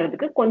ப்ரீத்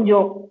பண்றதுக்கு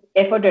கொஞ்சம்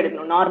எஃபர்ட்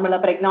எடுக்கணும், நார்மலா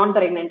நான்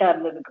பிரெக்னெண்டா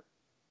இருந்ததுக்கு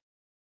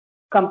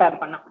கம்பேர்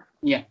பண்ணா.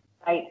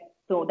 Right,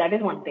 so that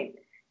is one thing.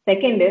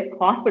 Second,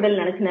 hospital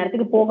நினைச்ச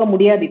நேரத்துக்கு போக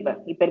முடியாது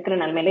இப்ப இருக்கிற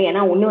நிலைமையில.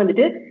 ஏன்னா ஒண்ணு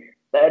வந்துட்டு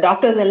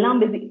டாக்டர்ஸ் எல்லாம்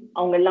பிஸி,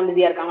 அவங்க எல்லாம்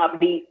பிஸியா இருக்காங்க.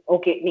 அப்படி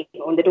ஓகே,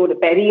 நீங்க வந்துட்டு ஒரு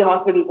பெரிய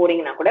ஹாஸ்பிட்டல்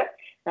போறீங்கன்னா கூட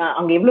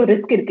அங்க எவ்வளவு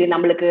ரிஸ்க் இருக்கு,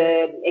 நம்மளுக்கு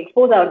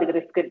எக்ஸ்போஸ் ஆகிறதுக்கு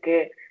ரிஸ்க் இருக்கு.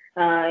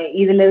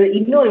 இதுல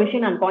இன்னொரு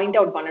விஷயம் நான் பாயிண்ட்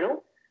அவுட் பண்ணணும்.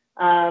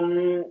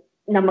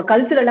 நம்ம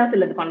கல்ச்சுரலா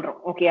சிலது பண்றோம்,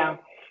 ஓகேயா?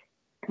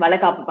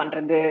 வளைகாப்பு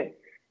பண்றது,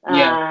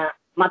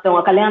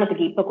 மத்தவங்க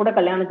கல்யாணத்துக்கு இப்ப கூட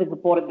கல்யாணத்துக்கு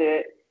போறது,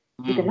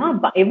 இதெல்லாம்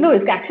எவ்வளவு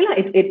ரிஸ்க். ஆக்சுவலா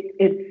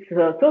இட்ஸ்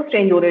சோ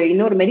ஸ்ட்ரேஞ்ச். ஒரு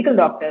இன்னொரு மெடிக்கல்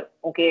டாக்டர்,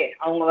 ஓகே,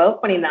 அவங்க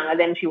ஒர்க் பண்ணியிருந்தாங்க.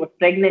 Then she was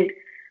pregnant.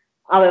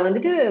 அவ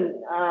வந்துட்டு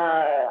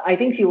I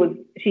think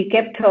she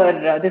kept her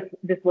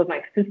this was my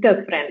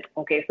sister's friend,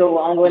 okay. So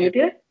அவங்க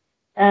வந்துட்டு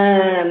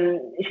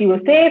she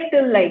was safe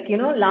till like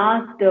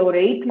last ஒரு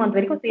 8 months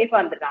வரைக்கும் சேஃபா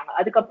இருந்திருக்காங்க.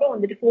 அதுக்கப்புறம்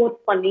வந்துட்டு ஃபோர்ஸ்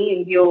பண்ணி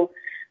எங்கேயோ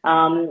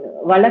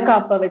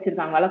வளைகாப்ப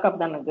வச்சிருக்காங்க.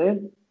 வளைகாப்பு தான் அது,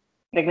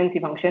 பிரெக்னன்சி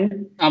ஃபங்க்ஷன்.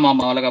 ஆமா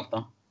ஆமா, வளைகாப்பு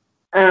தான்.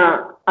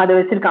 அது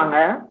வச்சிருக்காங்க.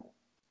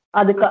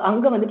 அதுக்கு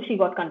அங்க வந்துட்டு she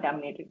got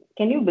contaminated.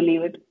 Can you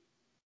believe it?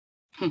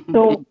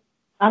 So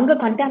அங்க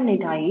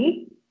contaminate ஆகி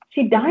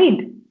she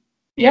died.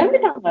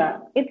 இறந்துட்டாங்க.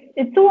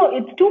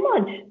 It's too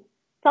much.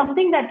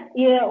 Something that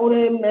ஒரு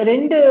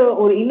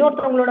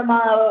இன்னொருத்தவங்களோட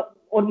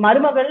ஒரு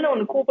மருமகள்னு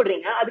ஒண்ணு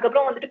கூப்பிடுறீங்க,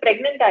 அதுக்கப்புறம் வந்துட்டு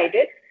பிரெக்னென்ட்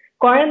ஆயிட்டு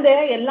குழந்தை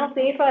எல்லாம்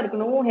சேஃபா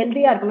இருக்கணும்,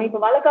 ஹெல்தியா இருக்கணும். இப்ப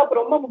வளைகாப்பு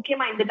ரொம்ப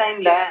முக்கியமா இந்த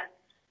டைம்ல.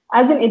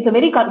 as in it's a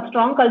very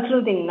strong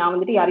cultural thing. நான்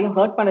வந்துட்டு யாரையும்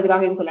ஹர்ட்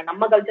பண்ணதுக்காக சொல்ல,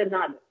 நம்ம கல்ச்சர்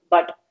தான் அது.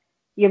 பட்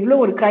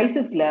எவ்வளவு ஒரு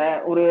கிரைசிஸ்ல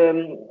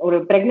ஒரு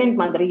பிரெக்னென்ட்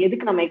மாதிரி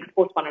எதுக்கு நம்ம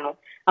எக்ஸ்போஸ் பண்ணணும்?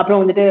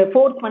 அப்புறம் வந்துட்டு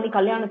ஃபோர்ஸ் பண்ணி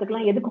கல்யாணத்துக்கு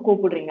எல்லாம் எதுக்கு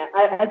கூப்பிடுறீங்க?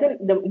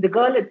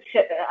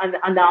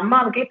 அந்த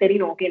அம்மாவுக்கே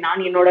தெரியணும், ஓகே,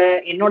 நான்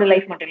என்னோட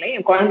லைஃப் மட்டும் இல்லை,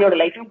 என் குழந்தையோட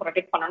லைஃபையும்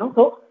ப்ரொடெக்ட் பண்ணணும்.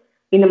 ஸோ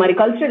இந்த மாதிரி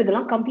கல்ச்சர்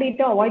இதெல்லாம்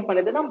கம்ப்ளீட்டா அவாய்ட்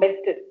பண்ணது தான்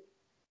best.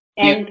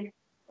 And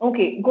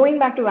okay, going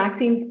back to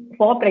vaccines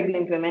for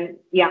pregnant women,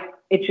 yeah,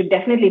 it should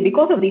definitely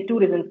because of these 2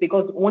 reasons.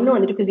 Because ஒன்னு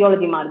வந்துட்டு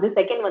பிசியாலஜி மாறுது,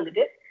 செகண்ட்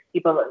வந்துட்டு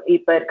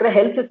இப்ப இருக்கிற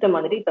ஹெல்த் சிஸ்டம்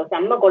வந்துட்டு இப்ப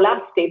செம்ம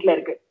கொலாப்ஸ் ஸ்டேட்ல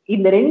இருக்கு.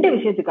 இந்த 2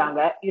 விஷயத்துக்காக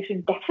you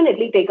should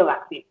definitely take a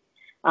vaccine.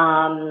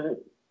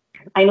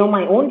 I know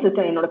my own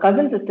sister, என்னோட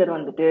கசின் சிஸ்டர்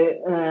வந்துட்டு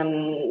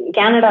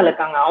கனடால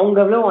இருக்காங்க. அவங்க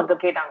எவ்வளவு வந்து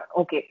கேட்டாங்க,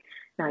 ஓகே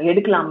நான்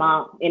எடுக்கலாமா,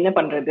 என்ன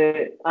பண்றது?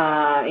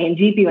 என்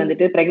ஜிபி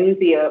வந்துட்டு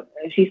பிரெக்னன்சிய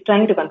she's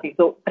trying to conceive,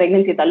 so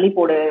pregnancy தள்ளி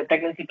போடு,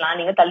 பிரெக்னன்சி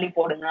பிளானிங்க தள்ளி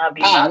போடுங்க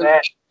அப்படின்னாங்க.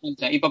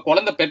 இப்ப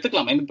குழந்தை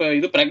பெத்துக்கலாம், இப்ப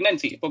இது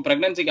பிரெக்னன்சி, இப்போ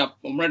பிரெக்னன்சிக்கு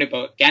முன்னாடி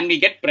இப்போ can we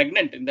get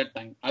pregnant in that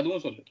time,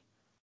 அதுவும் சொல்லு.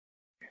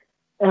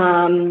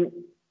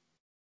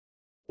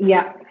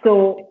 யா, ஸோ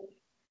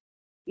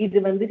இது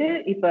வந்துட்டு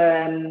இப்ப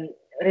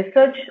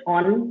research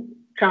on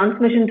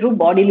transmission through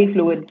bodily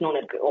ஃப்ளூயிட்ஸ்னு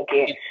ஒன்று இருக்கு,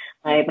 ஓகே.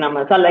 இப்ப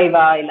நம்ம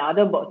சலைவா இல்ல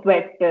அதர்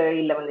ஸ்வெட்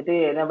இல்ல வந்துட்டு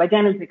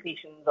vaginal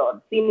secretions R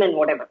Seeman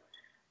whatever,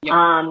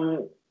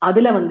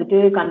 அதுல வந்துட்டு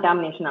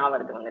கண்டாமினேஷன்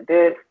ஆகிறது வந்துட்டு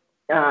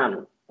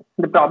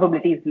the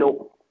probability is low.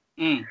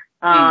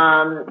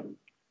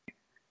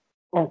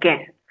 Okay,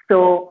 so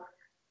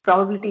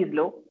probability is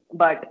low,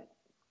 but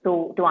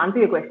to answer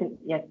your question,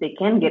 yes, they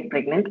can get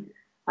pregnant,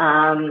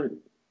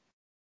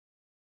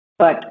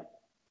 but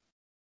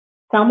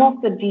some of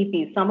the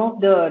GPs, some of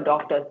the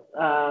doctors,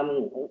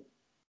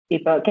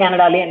 இப்ப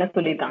கனடால என்ன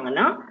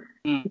சொல்லிருக்காங்கன்னா,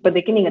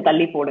 இப்போதைக்கு நீங்க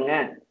தள்ளி போடுங்க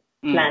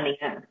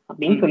பிளானிங்க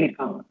அப்படின்னு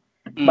சொல்லிருக்காங்க.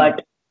 பட்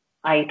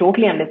ஐ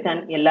டோட்டலி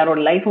அண்டர்ஸ்டாண்ட், எல்லாரோட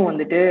லைஃபும்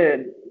வந்துட்டு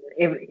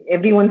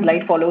everyone's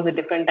life follows a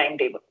different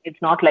timetable.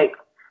 It's not like,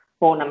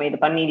 oh நம்ம இது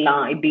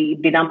பண்ணிடலாம்,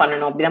 இப்படிதான்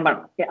பண்ணணும், அப்படிதான்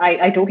பண்ணணும்.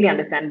 I totally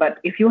understand, but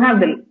if you have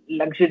the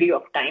luxury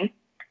of time,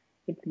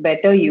 it's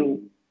better you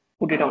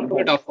put it on hold.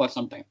 Put it off for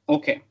some time.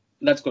 Okay,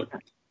 that's good.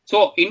 So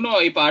இன்னும்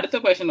இப்ப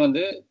அடுத்த கொஸ்டின்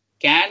வந்து,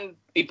 கேன்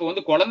இப்போ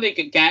வந்து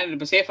குழந்தைக்கு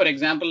இப்போ சே ஃபார்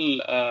எக்ஸாம்பிள்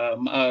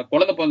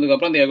குழந்தை பிறந்ததுக்கு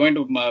அப்புறம் they are going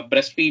to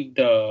breastfeed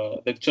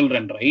the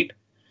children, right?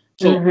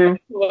 So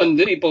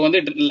வந்து இப்போ வந்து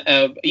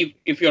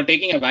if you are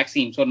taking a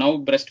vaccine, so now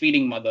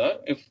breastfeeding mother,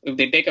 if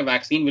they take a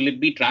vaccine, will it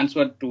be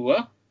transferred to a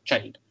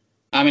child?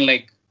 I mean,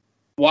 like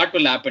what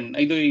will happen?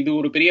 இது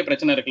ஒரு பெரிய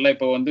பிரச்சனை இருக்குல்ல.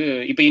 இப்போ வந்து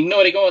இப்போ இன்ன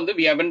வரைக்கும் வந்து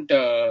we haven't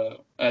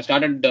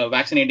started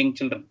vaccinating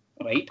children,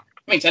 right?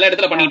 I mean, சில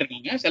இடத்துல பண்ணிட்டு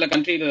இருக்காங்க, சில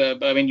கண்ட்ரில,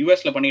 I mean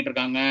US ல பண்ணிட்டு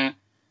இருக்காங்க.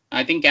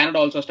 I think Canada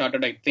also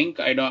started, I think.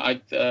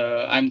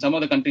 I'm some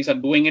of the countries are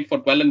doing it for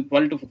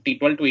 12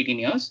 to 18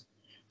 years.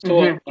 So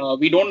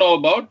we don't know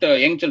about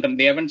young children.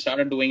 They haven't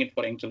started doing it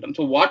for young children.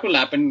 So what will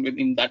happen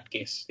in that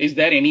case? Is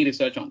there any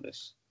research on this?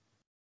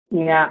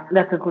 Yeah,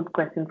 that's a good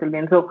question,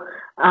 Sylvian. So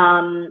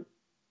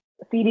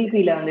CDC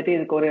ல வந்துட்டு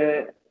இதுக்கு ஒரு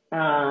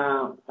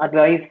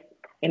advice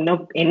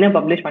என்ன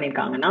publish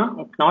பண்ணிருக்காங்கன்னா,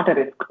 it's not a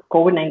risk.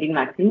 COVID-19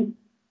 vaccine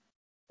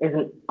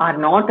are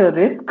not a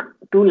risk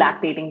to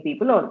lactating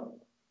people or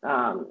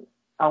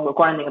அவங்க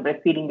குழந்தைங்க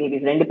breast feeding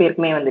babies, ரெண்டு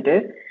பேருக்குமே வந்துட்டு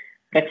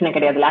பிரச்சனை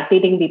கிடையாது.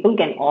 lactating people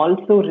can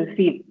also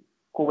receive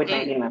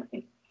COVID-19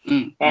 vaccine.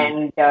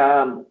 And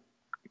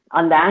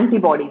அந்த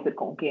ஆன்டிபாடிஸ்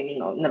இருக்கும், ஓகே,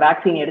 நீங்க இந்த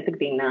வேக்சின்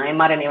எடுத்துக்கிட்டீங்கன்னா,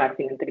 mRNA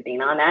வேக்சின்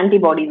எடுத்துக்கிட்டீங்கன்னா அந்த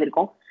ஆன்டிபாடிஸ்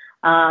இருக்கும்,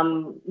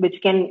 which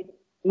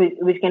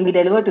can be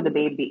delivered to the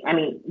baby, I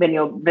mean when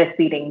you're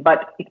breastfeeding,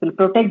 but it will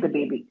protect the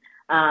baby.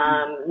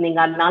 நீங்க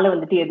அதனால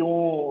வந்துட்டு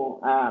எதுவும்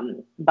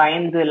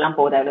பயந்து எல்லாம்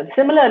போதாது.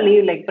 சிமிலர்லி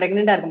லைக்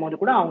பிரெக்னெண்டா இருக்கும்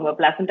போது கூட அவங்க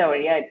பிளாசண்டா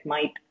வழியா it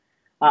might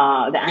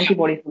the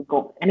antibodies will go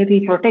and it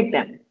will protect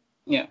them.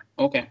 Yeah,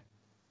 okay.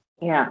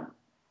 Yeah,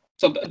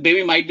 so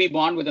baby might be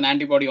born with an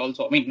antibody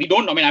also. I mean, we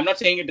don't know. I mean, I'm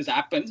not saying it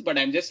happens, but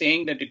I'm just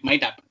saying that it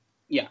might happen.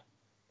 Yeah,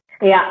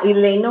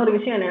 இதுல இன்னொரு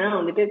விஷயம் என்னன்னா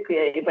வந்துட்டு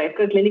இப்ப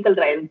இருக்கிற clinical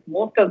trials,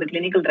 most of the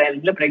clinical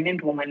ட்ரையல்ஸ்ல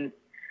pregnant women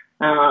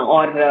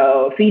or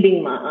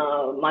feeding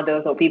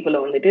mothers or பீப்புளை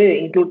வந்துட்டு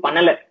இன்க்ளூட்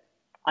பண்ணல.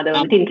 அதை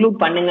வந்துட்டு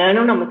இன்க்ளூட்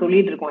பண்ணுங்கன்னு நம்ம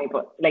சொல்லிட்டு இருக்கோம் இப்போ,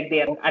 like they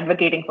are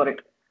advocating for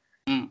it.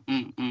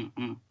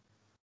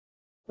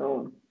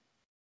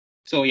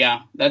 So yeah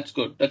that's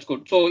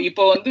good. So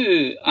இப்போ வந்து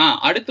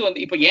அடுத்து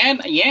வந்து இப்போ ஏன்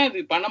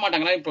இது பண்ண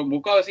மாட்டாங்கன்னா, இப்போ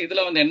முக்கால்வாசி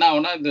இதுல வந்து என்ன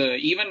ஆகும்னா, இது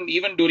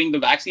even during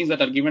the vaccines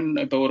that are given,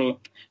 இப்போ ஒரு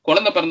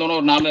குழந்தை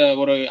பிறந்தோன்னு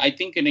ஒரு ஐ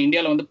திங்க்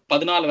இந்தியாவில் வந்து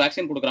 14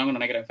 வேக்சின் கொடுக்குறாங்கன்னு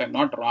நினைக்கிறேன்,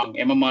 நாட் ராங்.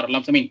 MMR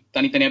எல்லாம்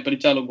தனித்தனியா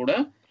பிரிச்சாலும் கூட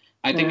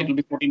I think it will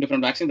be 14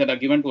 different vaccines that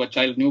are given to a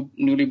child,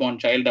 newly born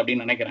child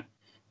அப்படின்னு நினைக்கிறேன்,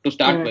 to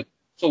start with.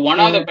 So one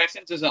of the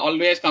questions is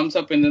always comes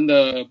up in the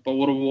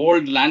ஒரு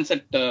old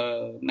Lancet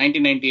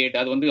 1998,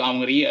 அது வந்து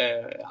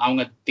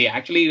அவங்க they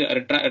actually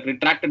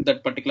retracted that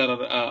particular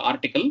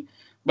article,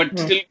 but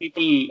still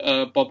people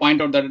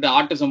point out that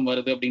autism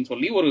வருது அப்படின்னு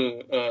சொல்லி ஒரு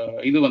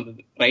இது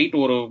வந்தது, ரைட்?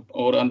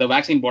 ஒரு அந்த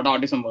வேக்சின் போட்டா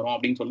ஆட்டிசம் வரும்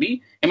அப்படின்னு சொல்லி,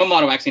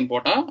 MMR வேக்சின்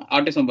போட்டா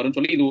ஆட்டிசம் வரும்னு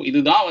சொல்லி,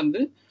 இதுதான்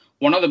வந்து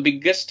one of the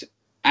biggest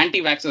anti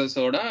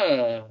வேக்சர்ஸோட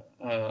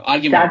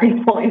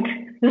ஆர்குமெண்ட்.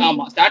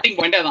 ஆமா, ஸ்டார்டிங்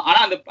பாயிண்ட் அதான்.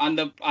 ஆனா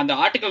அந்த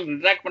ஆர்டிகல்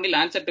ரிட்ராக்ட் பண்ணி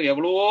லான்செட்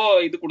எவ்வளவோ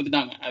இது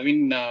கொடுத்துட்டாங்க. ஐ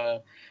மீன்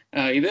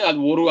இது அது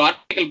ஒரு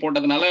ஆர்டிகல்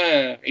போட்டதுனால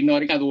இன்ன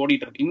வரைக்கும் அது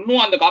ஓடிட்டு இருக்கு.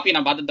 இன்னும் அந்த காப்பி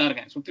நான் பார்த்துட்டு தான்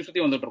இருக்கேன்,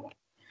 சுத்தி வந்துட்டு இருக்கோம்.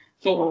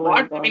 So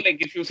what I mean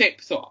like if you say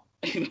so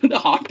இது வந்து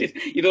ஆர்டிஸ்ட்,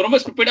 இது ரொம்ப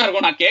ஸ்டூபிடா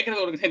இருக்கும். நான்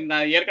கேட்கறது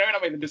நான் ஏற்கனவே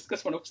நம்ம இது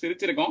டிஸ்கஸ் பண்ண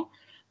சிரிச்சிருக்கோம்,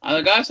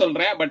 அதுக்காக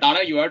சொல்றேன். பட்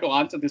ஆனா you have to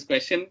answer this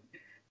question.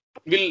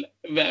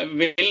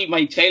 Will my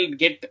child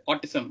get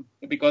autism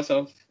because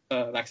of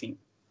vaccine?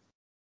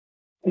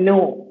 No,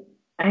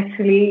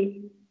 actually,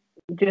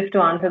 just to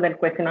answer that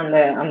question,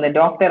 on the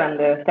doctor and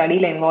the study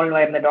la involved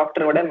were the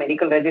doctor oda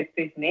medical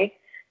registration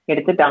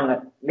எடுத்துட்டாங்க,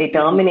 they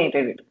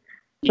terminated it.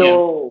 So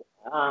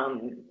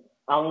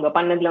அவங்க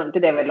பண்ணதுல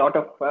வந்து there were a lot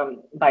of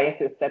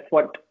biases.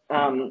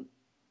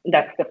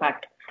 That's the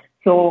fact.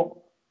 So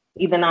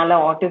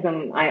இதனால autism,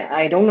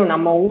 I don't know,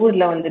 நம்ம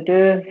ஊர்ல வந்துட்டு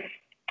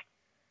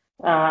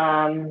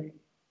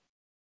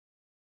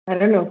I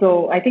don't know, so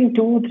I think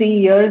 2-3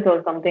 years or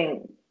something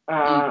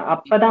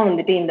அப்பதான்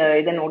வந்துட்டு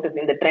இதை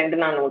நோட்டீஸ், இந்த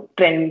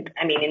ட்ரெண்ட்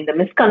ஐ மீன் இந்த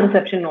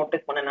மிஸ்கன்செப்ஷன்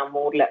நோட்டீஸ் பண்ண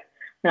நம்ம ஊர்ல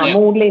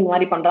இந்த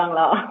மாதிரி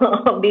பண்றாங்களா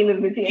அப்படின்னு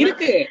இருந்துச்சு.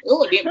 இருக்கு.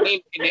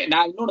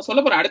 நான் இன்னொன்னு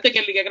சொல்ல போறேன், அடுத்த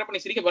கேள்வி கேட்கறப்ப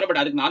நீ சிரிக்க போற,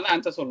 பட் அதுக்கு நான் தான்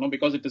ஆன்சர் சொல்லணும்,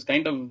 because it is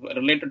kind of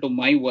related to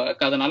my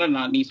work. அதனால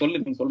நீ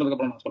சொல்றதுக்கு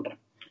அப்புறம் நான் சொல்றேன்.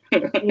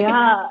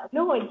 Yeah,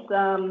 no, it's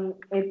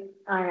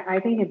I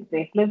think it's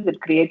baseless. It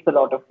creates a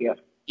lot of fear.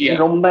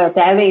 ரொம்ப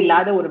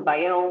தேவையில்லாத ஒரு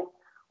பயம்,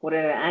 ஒரு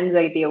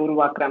ஆன்சைட்டியை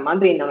உருவாக்குற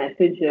மாதிரி இந்த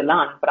மெசேஜ்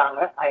எல்லாம் அனுப்புறாங்க.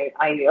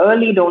 I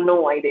really don't know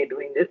why they're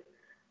doing this,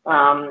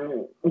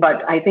 but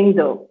I think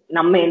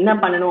நம்ம என்ன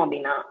பண்ணணும்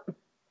அப்படின்னா,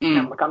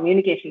 நம்ம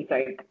communication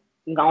side,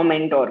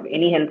 government or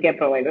any health care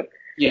provider,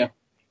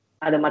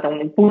 அது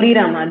மற்றவங்களுக்கு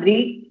புரியுற மாதிரி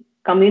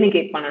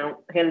கம்யூனிகேட் பண்ணணும்.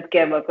 ஹெல்த்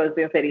கேர்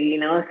ஒர்க்கர்ஸையும் சரி,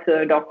 நர்ஸ்,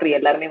 டாக்டர்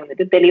எல்லாருமே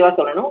வந்துட்டு தெளிவா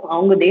சொல்லணும்.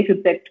 அவங்க they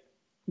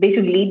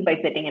should lead by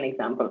setting an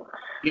example.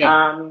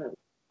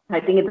 I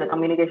think it's a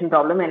communication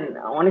problem, and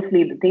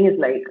honestly the thing is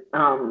like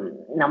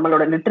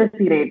நம்மளோட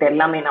லிட்ரஸி ரேட்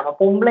எல்லாமே, நம்ம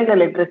பொம்பளைங்க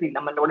லிட்ரஸி,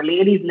 நம்மளோட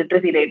லேடிஸ்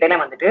லிட்ரஸி ரேட்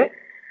எல்லாம் வந்துட்டு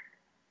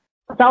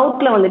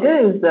சவுத்ல வந்துட்டு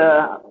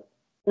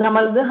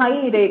நம்மளது ஹை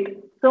ரேட்.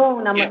 ஸோ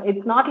நம்ம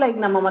இட்ஸ் நாட் லைக்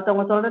நம்ம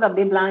மற்றவங்க சொல்றது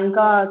அப்படியே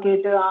பிளாங்கா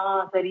கேட்டு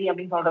சரி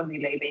அப்படின்னு சொல்றது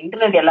இல்லை. இப்போ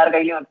இன்டர்நெட் எல்லார்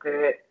கையிலயும் இருக்கு,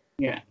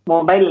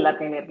 மொபைல்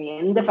எல்லாத்தையும் இருக்கு.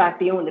 எந்த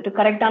ஃபேக்டையும் வந்துட்டு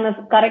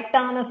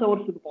கரெக்டான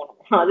சோர்ஸுக்கு போகணும்.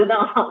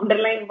 அதுதான்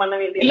அண்டர்லைன் பண்ண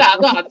வேண்டிய. இல்ல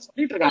அதான் அது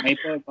சொல்லிட்டு இருக்காங்க.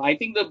 இப்போ I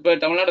think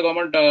Tamil Nadu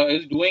government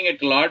is doing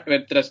it lot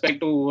with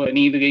respect to,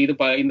 நீ இது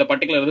இந்த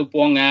பர்டிகுலர் இது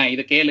போங்க,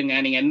 இது கேளுங்க,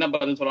 நீங்க என்ன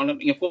பதில் சொல்லணும்,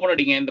 நீங்க போன்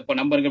அடிங்க இந்த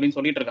நம்பருக்கு அப்படின்னு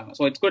சொல்லிட்டு இருக்காங்க.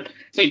 So it's good.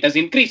 So it has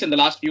increase in the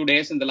last few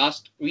days, in the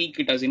last week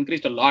it has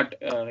increased a lot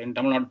in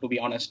Tamil Nadu, to be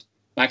honest.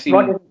 Vaccine.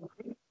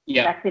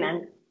 Yeah. Vaccine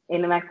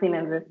and vaccine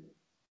is it?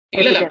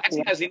 இல்ல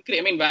vaccine has increased.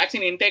 I mean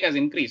vaccine intake has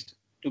increased,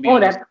 to be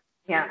honest. That's,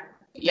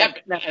 yeah.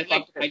 That's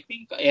like I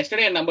think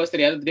yesterday numbers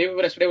there, the day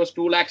before yesterday was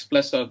 2 lakhs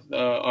plus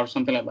or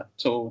something like that.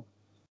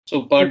 So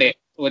per day.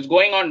 So it's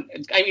going on,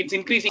 it's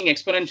increasing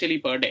exponentially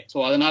per day.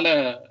 So அதனால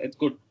it's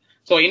good.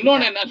 So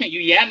இன்னொன்னு என்ன,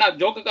 ஏன் நான்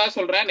ஜோக்குக்காக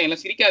சொல்றேன்,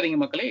 எல்லாம் சிரிக்காதீங்க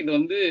மக்களே. இது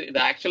வந்து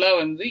இது ஆக்சுவலா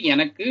வந்து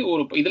எனக்கு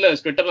ஒரு இதுல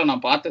ட்விட்டர்ல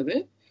நான் பார்த்தது,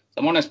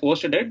 someone has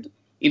posted it.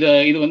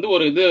 இது வந்து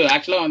ஒரு இது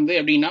ஆக்சுவலா வந்து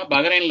எப்படின்னா,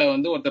 பஹ்ரைன்ல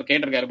வந்து ஒருத்தர்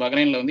கேட்டிருக்காரு,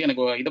 பஹ்ரைன்ல வந்து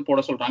எனக்கு இதை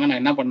போட சொல்றாங்க, நான்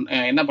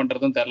என்ன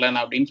பண்றதுன்னு தெரியல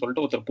அப்படின்னு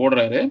சொல்லிட்டு ஒருத்தர்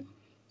போடுறாரு.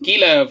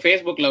 கீழே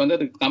ஃபேஸ்புக்ல வந்து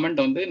அதுக்கு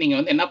கமெண்ட் வந்து, நீங்க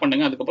வந்து என்ன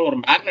பண்ணுங்க, அதுக்கப்புறம் ஒரு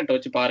மேக்னெட்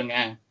வச்சு பாருங்க,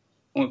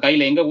 உங்க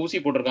கையில எங்க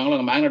ஊசி போட்டிருக்காங்களோ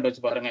அங்க மேக்னெட்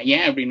வச்சு பாருங்க.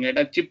 ஏன் அப்படின்னு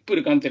கேட்டா, சிப்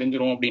இருக்கான்னு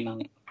தெரிஞ்சிரும்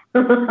அப்படின்னாங்க.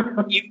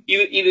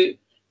 இது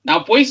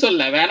நான் போய்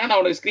சொல்ல வேணா, நான்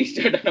உனக்கு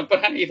ஸ்கிரீன்ஷாட்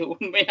அனுப்புறேன். இது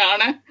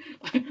உண்மையான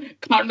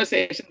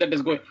கான்வர்சேஷன் தட்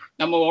இஸ் கோயிங்.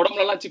 நம்ம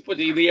உடம்புல எல்லாம் சிப்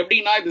வச்சு, இது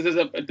எப்படின்னா,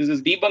 this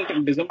is debunked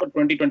in December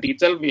 2020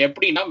 itself.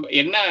 எப்படின்னா,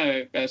 என்ன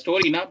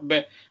ஸ்டோரினா,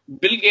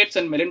 Bill Gates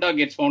and Melinda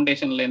Gates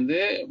ஃபவுண்டேஷன்ல இருந்து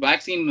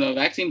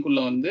வேக்சின்குள்ள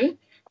வந்து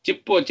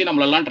சிப் வச்சு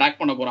நம்மளெல்லாம் ட்ராக்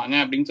பண்ண போறாங்க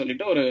அப்படின்னு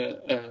சொல்லிட்டு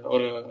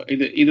ஒரு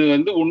இது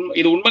வந்து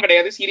இது உண்மை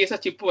கிடையாது. சீரியஸா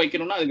சிப்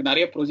வைக்கணும்னா அதுக்கு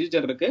நிறைய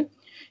ப்ரொசீஜர் இருக்கு.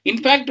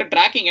 இன்ஃபேக்ட்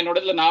ட்ராக்கிங் என்னோட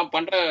நான்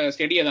பண்ற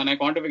ஸ்டடி அதான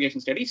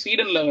குவான்டிஃபிகேஷன் ஸ்டடி.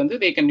 ஸ்வீடன்ல வந்து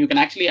you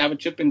can actually have a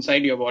chip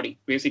inside your body.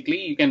 Basically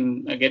you can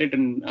get it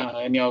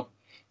in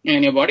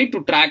your body to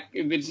track.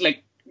 It's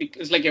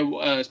like a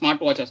smart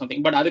watch or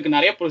something. But அதுக்கு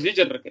நிறைய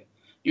procedure இருக்கு.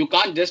 You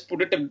can just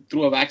put it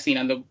through a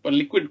vaccine. அந்த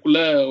liquid குள்ள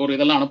ஒரு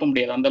இதெல்லாம் அனுப்ப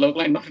முடியாது. அந்த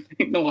அளவுக்குலாம்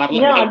இன்னும்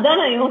வரல. அதான்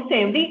நான்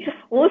யோசிச்சேன், எப்படி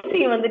ஊசி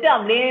வந்துட்டு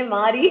அப்படியே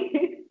மாறி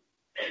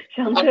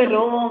சங்கர்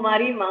ரோமோ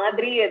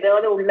மாதிரி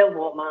ஏதாவது உள்ள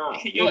போமா.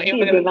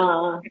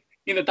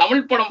 இந்த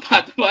தமிழ் படம்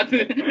பார்த்து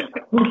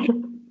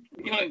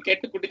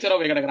கெட்டு குட்டிச்சரா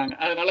போய் கிடக்குறாங்க.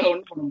 அதனால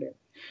ஒண்ணும் பண்ண முடியாது.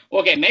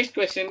 Okay, next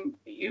question.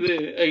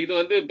 இது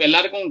வந்து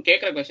எல்லாருக்கும்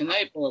கேட்கற கொஸ்டின்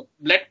தான். இப்போ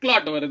பிளட்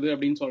கிளாட் வருது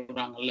அப்படின்னு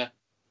சொல்றாங்கல்ல,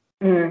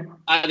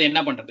 அது என்ன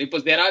பண்றது? இப்போ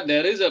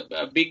there is a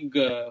big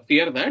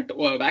fear that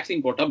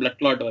vaccine போட்டா பிளட்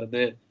கிளாட்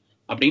வருது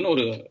அப்படின்னு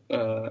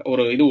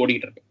ஒரு இது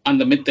ஓடிட்டு இருக்கு.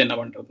 அந்த மித் என்ன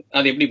பண்றது?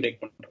 அது எப்படி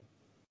பிரேக் பண்றது?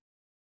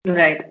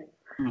 ரைட்.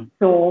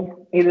 சோ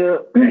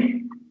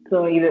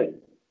இது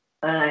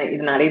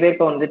நிறைய பேர்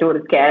இப்போ வந்துட்டு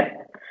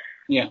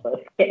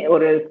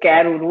ஒரு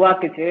ஸ்கேர்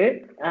உருவாக்குச்சு.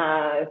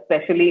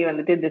 ஸ்பெஷலி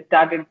வந்துட்டு this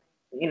started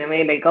in a way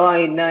like,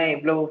 என்ன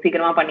இவ்வளவு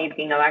சீக்கிரமா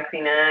பண்ணிருக்கீங்க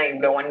வேக்சினை,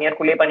 இவ்வளவு 1 year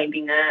குள்ளே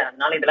பண்ணிட்டீங்க,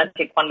 அதனால இதெல்லாம்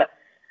செக் பண்ணல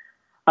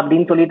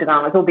அப்படின்னு சொல்லிட்டு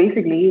இருக்காங்க. ஸோ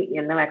பேசிக்லி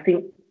என்ன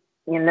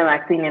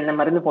வேக்சின் என்ன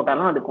மருந்து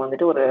போட்டாலும் அதுக்கு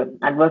வந்துட்டு ஒரு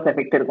அட்வர்ஸ்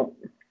எஃபெக்ட் இருக்கும்.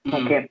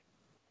 ஓகே,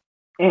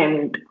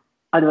 அண்ட்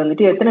அது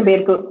வந்துட்டு எத்தனை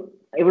பேருக்கு,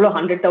 எவ்வளவு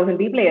 100,000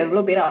 people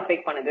எவ்வளவு பேர்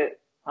அஃபெக்ட் பண்ணுது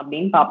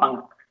அப்படின்னு பாப்பாங்க.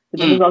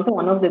 This is also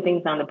one of the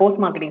things அந்த போஸ்ட்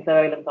மார்க்கெட்டிங்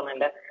சர்வேலன்ஸ்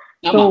சொன்னேன்ல.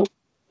 ஸோ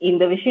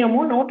இந்த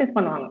விஷயமும் நோட்டீஸ்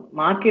பண்ணுவாங்க.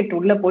 மார்க்கெட்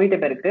உள்ள போயிட்ட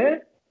பிறகு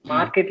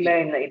மார்க்கெட்ல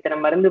இத்தனை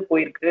மருந்து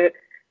போயிருக்கு,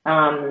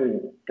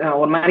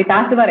 ஒரு மாதிரி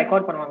பாசிவா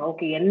ரெக்கார்ட் பண்ணுவாங்க.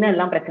 ஓகே, என்ன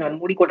எல்லாம் பிரச்சனை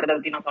வருது, முடி கொட்டுறதை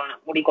பத்தி நான்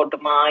சொன்னேன், முடி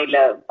கொட்டுமா இல்ல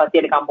பசி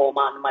எடுக்காம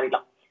போகுமா, அந்த மாதிரி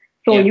எல்லாம்.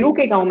 ஸோ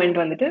யூகே கவர்மெண்ட்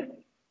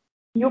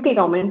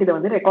இதை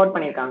வந்து ரெக்கார்ட்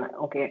பண்ணிருக்காங்க.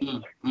 ஓகே,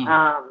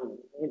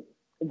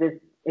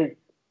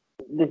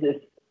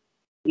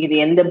 இது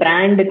எந்த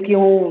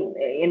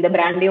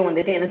பிராண்டையும்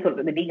வந்துட்டு என்ன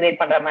சொல்றது டிகிரேட்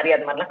பண்ற மாதிரி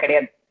அது மாதிரிலாம்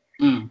கிடையாது.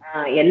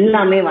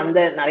 எல்லாமே வந்த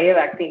நிறைய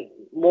வேக்சின்,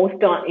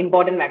 மோஸ்ட்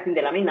இம்பார்ட்டன்ட் வேக்சின்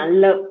எல்லாமே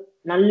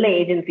நல்ல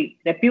ஏஜென்சி,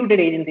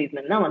 ரெப்யூட்டட் ஏஜென்சிஸ்ல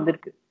இருந்து தான்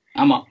வந்திருக்கு.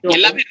 ஆமா,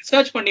 எல்லாமே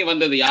ரிசர்ச் பண்ணி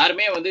வந்தது.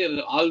 யாருமே வந்து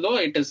although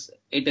it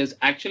is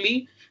actually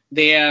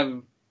they have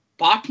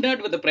partnered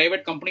with a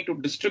private company to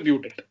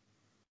distribute it.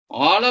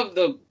 All of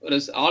the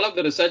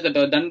research that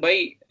are done by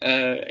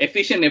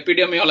efficient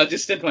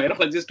epidemiologists and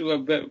virologists who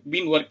have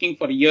been working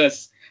for years.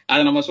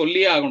 அதை நம்ம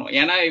சொல்லியே ஆகணும்.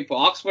 ஏன்னா இப்போ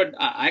Oxford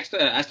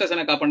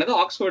AstraZeneca பண்ணது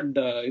Oxford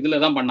இதுல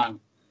தான் பண்ணாங்க,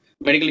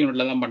 மெடிக்கல்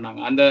யூனிட்ல தான் பண்ணாங்க.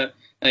 அந்த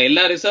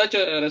எல்லா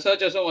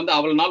ரிசர்ச்சர்ஸும் வந்து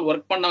அவ்வளவு நாள்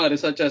ஒர்க் பண்ண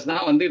ரிசர்ச்சர்ஸ்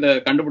தான் வந்து இதை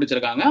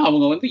கண்டுபிடிச்சிருக்காங்க.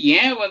 அவங்க வந்து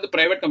ஏன் வந்து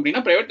private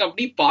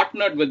company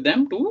partnered with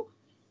them to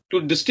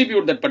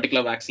distribute that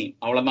particular vaccine.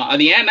 அவ்வளவுதான்.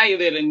 அது ஏன்னா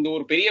இந்த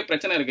ஒரு பெரிய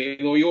பிரச்சனை இருக்கு.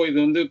 இது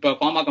வந்து இப்போ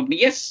pharma company,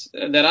 S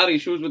there are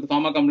issues with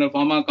pharma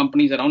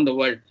companies around the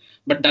world,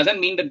 but doesn't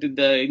mean that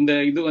இந்த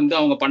இது வந்து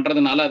அவங்க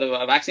பண்றதுனால, அது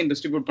வேக்சின்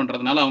டிஸ்ட்ரிபியூட்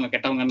பண்றதுனால அவங்க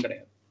கெட்டவங்கன்னு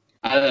கிடையாது.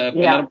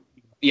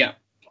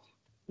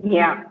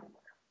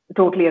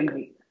 Totally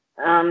agree.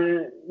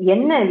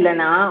 என்ன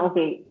இல்லைன்னா,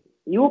 ஓகே,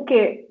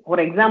 யூகே ஒரு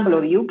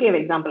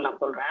எக்ஸாம்பிள்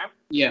நான் சொல்றேன்.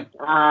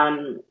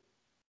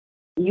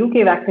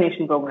 யூகே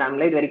வேக்சினேஷன்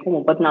ப்ரோக்ராம்ல இது வரைக்கும்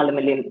 34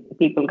 மில்லியன்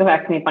பீப்புளுக்கு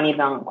வேக்சினேட்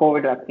பண்ணிருக்காங்க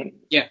Covid vaccine.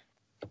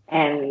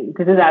 And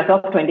this is as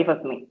of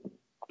 21st May.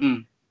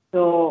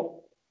 So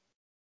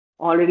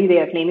already they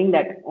are claiming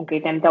that okay,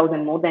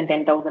 10,000 more than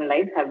 10,000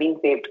 lives have been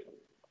saved.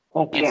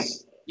 Okay.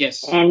 Yes.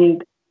 And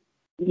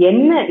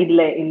என்ன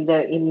இதுல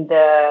இந்த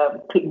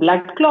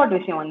பிளட் கிளாட்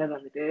விஷயம்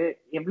வந்துட்டு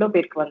எவ்வளவு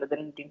பேருக்கு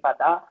வந்ததுன்னு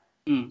பார்த்தா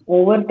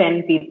over 10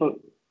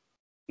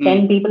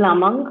 people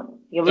among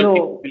எவ்வளவு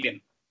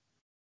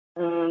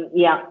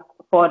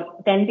for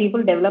 10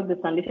 people develop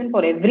this condition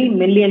for every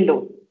million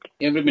dose.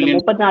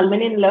 34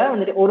 மில்லியன்ல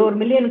வந்துட்டு ஒரு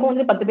மில்லியனுக்கும்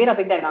வந்து 10 பேர்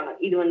அஃபெக்ட் ஆயிட்டாங்க.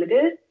 இது வந்துட்டு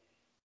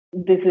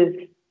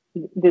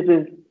this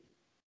is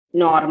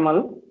normal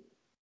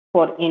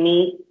for any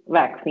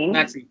vaccine.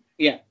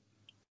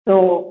 So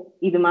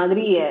இது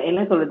மாதிரி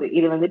என்ன சொல்றது,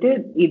 இது வந்துட்டு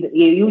இது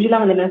யூசுவலா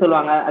வந்து என்ன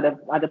சொல்லுவாங்க,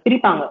 அதை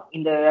பிரிப்பாங்க.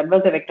 இந்த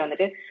அட்வர்ஸ் எஃபெக்ட்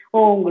வந்துட்டு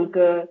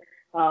உங்களுக்கு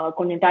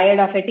கொஞ்சம்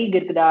டயர்டா ஃபெட்டிக்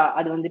இருக்குதா,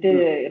 அது வந்துட்டு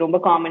ரொம்ப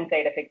காமன்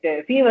சைடு எஃபெக்ட்.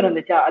 ஃபீவர்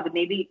வந்துச்சா அது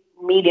மேபி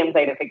மீடியம்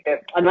சைடு எஃபெக்ட்.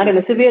 அது மாதிரி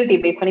அந்த சிவியரிட்டி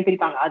பேஸ் பண்ணி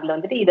பிரிப்பாங்க. அதுல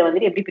வந்துட்டு இதை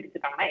வந்துட்டு எப்படி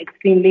பிரிச்சிருக்காங்கன்னா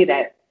extremely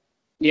rare.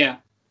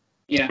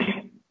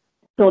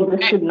 So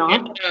this should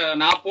not.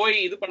 நான் போய்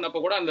இது பண்ணப்ப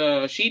கூட அந்த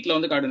ஷீட்ல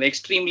வந்து காட்டுது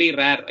எக்ஸ்ட்ரீம்லி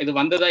ரேர். இது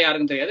வந்ததா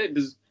யாருக்கும் தெரியாது,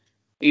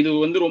 இது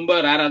வந்து ரொம்ப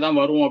ரேரா தான்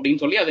வரும்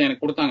அப்படின்னு சொல்லி அதை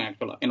எனக்கு கொடுத்தாங்க.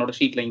 ஆக்சுவலா என்னோட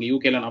ஷீட்ல இங்க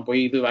யூகேல நான்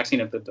போய் இது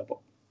வேக்சின் எடுத்துட்டப்போ.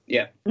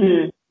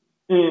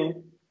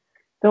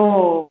 So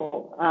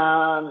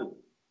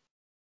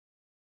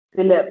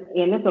சில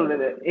என்ன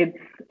சொல்றது,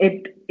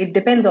 it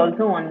depends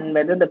also on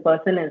whether the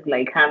person is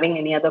like having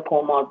any other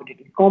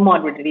comorbidities.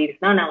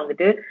 நான்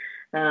வந்துட்டு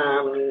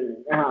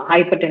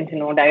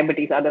ஹைப்பர்டென்ஷனோ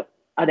டயபெட்டிஸ்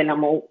அது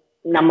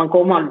நம்ம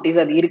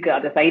கோமார்பிடிஸ் அது இருக்கு,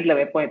 அதை சைட்ல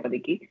வைப்போம்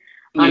இப்போதைக்கு.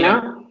 ஆனா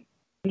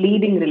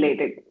ப்ளீடிங்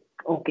ரிலேட்டட்,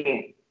 ஓகே,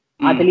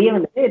 அதுலயே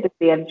வந்துட்டு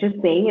they are just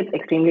saying it's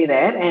extremely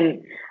rare and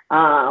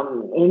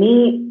any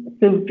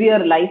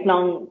severe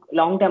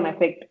long term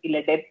effect இல்ல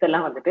டெத்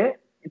எல்லாம் வந்துட்டு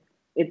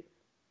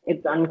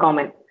it's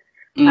uncommon.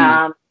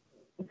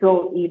 ஸோ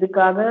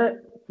இதுக்காக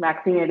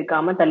வேக்சின்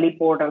எடுக்காம தள்ளி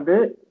போடுறது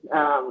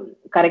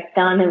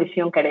கரெக்டான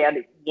விஷயம்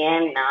கிடையாது.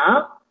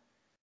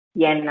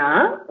 ஏன்னா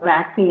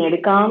வேக்சின்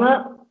எடுக்காம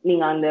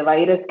நீங்க அந்த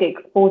வைரஸ்க்கு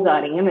எக்ஸ்போஸ்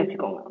ஆறீங்கன்னு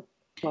வச்சுக்கோங்க.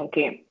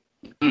 ஓகே,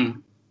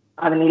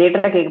 அது நீ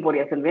லேட்டரா கேட்க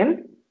போறியா செல்வியன்?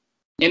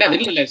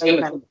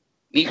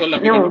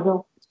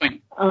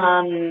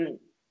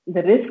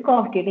 the risk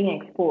of getting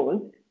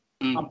exposed,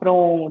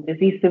 அப்புறம்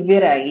disease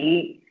severe ஆகி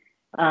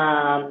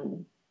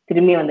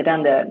திரும்பி வந்துட்டு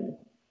அந்த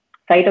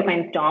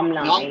cytokine storm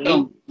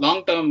long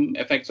term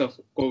effects of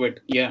covid.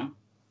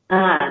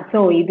 so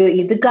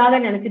இதுக்காக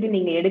நினைச்சிட்டு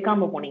நீங்க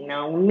எடுக்காம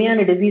போனீங்கன்னா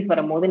உண்மையான டிசீஸ்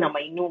வரும்போது நம்ம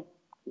இன்னும்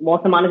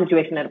மோசமான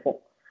சிச்சுவேஷன் இருப்போம்.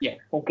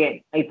 ஓகே,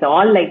 இட்ஸ்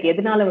ஆல் லைக்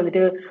எதனால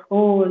வந்துட்டு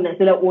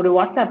ஒரு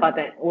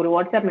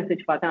வாட்ஸ்அப்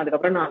மெசேஜ் பார்த்தேன்,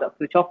 அதுக்கப்புறம் நான் அதை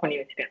ஸ்விட்ச் ஆஃப் பண்ணி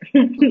வச்சுட்டேன்.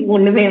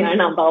 ஒண்ணுமே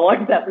வேணாம்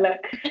வாட்ஸ்அப்ல.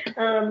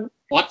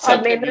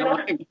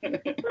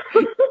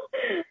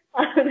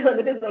 அது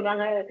வந்துட்டு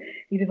சொல்றாங்க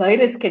இது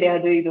வைரஸ்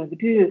கிடையாது, இது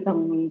வந்துட்டு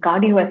சம்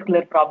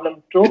கார்டியோவாஸ்குலர் ப்ராப்ளம்,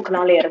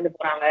 ஸ்ட்ரோக்னால இறந்து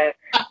போறாங்க.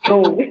 ஸோ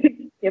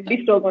எப்படி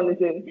ஸ்ட்ரோக்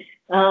வந்துச்சு?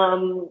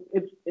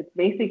 இட்ஸ்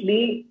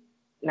பேசிக்லி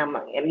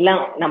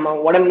நம்ம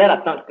உடம்புல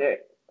ரத்தம் இருக்கு,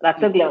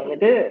 ரத்தத்துல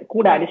வந்துட்டு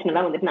கூட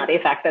அடிஷனலா வந்துட்டு நிறைய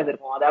ஃபேக்டர்ஸ்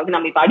இருக்கும். அதாவது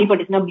நம்ம இப்ப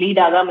அடிபட்டுச்சுன்னா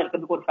ப்ளீட் ஆகாம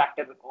இருக்கிறதுக்கு ஒரு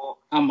ஃபேக்டர் இருக்கும்,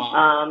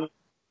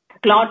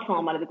 கிளாட்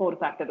ஃபார்ம் ஆகிறதுக்கு ஒரு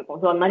ஃபேக்டர் இருக்கும்.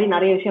 ஸோ அந்த மாதிரி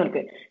நிறைய விஷயம்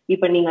இருக்கு.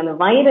 இப்ப நீங்க அந்த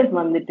வைரஸ்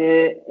வந்துட்டு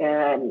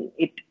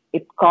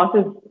இட்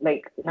காசஸ்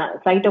லைக்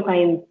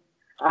சைட்டோகைன்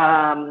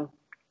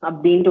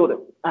அப்படின்ட்டு ஒரு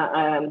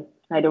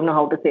I don't know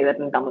how to say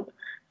that in Tamil.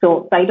 So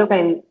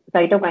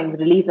cytokines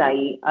release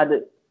ஆகி அது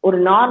ஒரு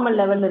நார்மல்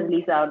லெவல்ல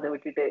ரிலீஸ் ஆகுறத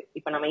விட்டுட்டு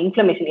இப்ப நம்ம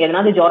இன்ஃப்ளமேஷன்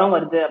எதனாவது ஜுரம்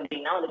வருது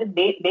அப்படின்னா வந்துட்டு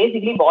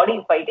basically body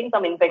is fighting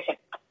some infection.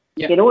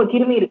 ஏதோ ஒரு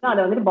கிருமி இருக்கு, அதை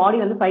வந்துட்டு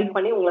பாடி வந்து ஃபைட்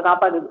பண்ணி உங்களை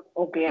காப்பாதுது.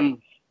 ஓகே,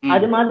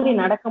 அது மாதிரி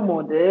நடக்கும்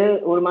போது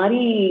ஒரு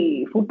மாதிரி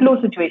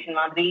ஃபுட்லூஸ் சிச்சுவேஷன்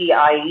மாதிரி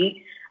ஆகி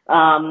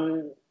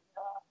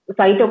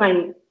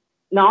சைட்டோகைன்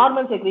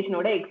நார்மல்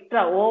செக்ரீஷனோட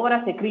எக்ஸ்ட்ரா ஓவரா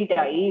செக்ரீட்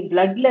ஆகி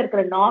பிளட்ல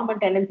இருக்கிற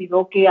நார்மல் டெண்டன்சிஸ்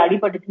ஓகே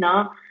அடிபட்டுச்சுன்னா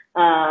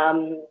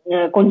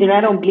கொஞ்ச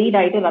நேரம் ப்ளீட்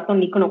ஆயிட்டு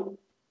ரத்தம் நிக்கணும்.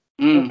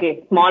 ஓகே,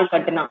 ஸ்மால்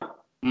கட்டுனா.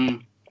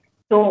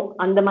 சோ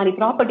அந்த மாதிரி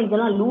ப்ராப்பர்ட்டிஸ்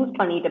எல்லாம் லூஸ்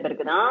பண்ணிட்ட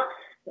பிறகுதான்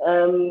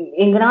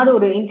எங்கனாவது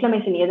ஒரு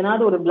இன்ஃப்ளமேஷன்,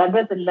 எதனாவது ஒரு பிளட்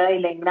வெசல்ல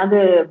இல்ல எங்கனாவது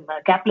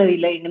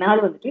கேப்லரியில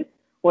எங்கனாவது வந்துட்டு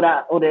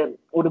ஒரு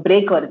ஒரு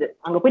பிரேக் வருது,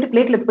 அங்க போயிட்டு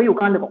பிளேட்லெட் போய்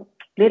உட்காந்துக்கும்.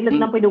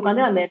 பிளேட்லெட் தான் போயிட்டு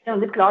உட்காந்து அந்த இடத்துல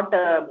வந்து கிளாட்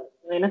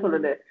என்ன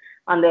சொல்றது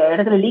அந்த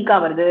இடத்துல லீக்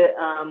ஆகுறது,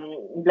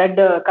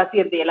 பிளட்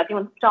கசியறது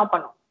எல்லாத்தையும் வந்து ஸ்டாப்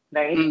பண்ணும்.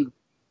 ரைட்?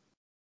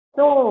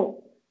 ஸோ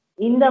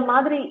இந்த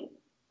மாதிரி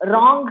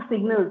ராங்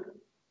சிக்னல்ஸ்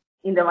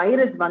இந்த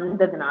வைரஸ்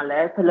வந்ததுனால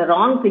சில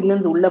ராங்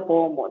சிக்னல்ஸ் உள்ள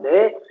போகும்போது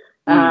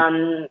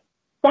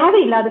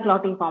தேவையில்லாத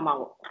கிளாட்டிங் ஃபார்ம்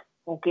ஆகும்.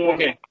 ஓகே,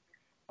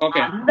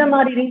 அந்த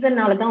மாதிரி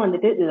ரீசன்னாலதான்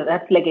வந்துட்டு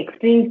that's like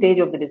extreme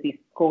stage of the disease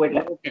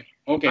கோவிட்ல.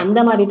 அந்த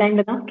மாதிரி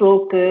டைம்ல தான்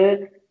ஸ்ட்ரோக்கு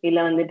இல்ல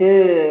வந்துட்டு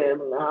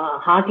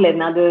ஹார்ட்ல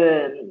என்னாவது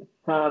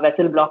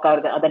வெசல் பிளாக்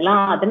ஆகுது,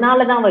 அதெல்லாம்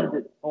அதனாலதான் வருது.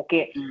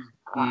 Okay,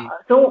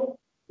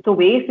 so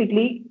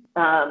basically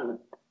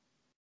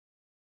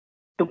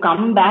to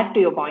come back to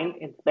your point,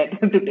 it's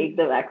better to take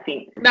the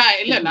vaccine.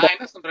 நான்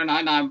என்ன சொல்றேன்னா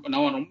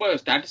நான் ரொம்ப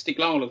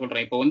ஸ்டாட்டிஸ்டிக்லாம் உங்களுக்கு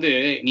சொல்றேன். இப்போ வந்து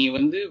நீ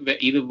வந்து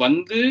இது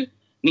வந்து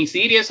நீ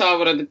சீரியஸ்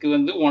ஆகுறதுக்கு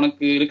வந்து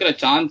உனக்கு இருக்கிற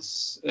சான்ஸ்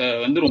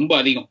வந்து ரொம்ப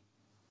அதிகம்.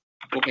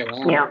 ஓகேவா?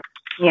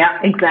 yeah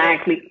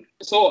exactly.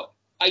 சோ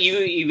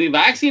இது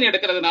வேக்சின்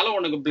எடுக்கிறதுனால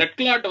உனக்கு பிளட்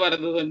கிளாட்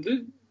வர்றது வந்து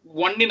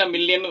 1 in a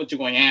million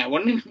வச்சுக்கோங்க.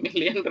 1 in a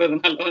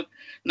millionன்றதுனால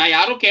நான்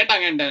யாரோ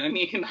கேட்டாங்க,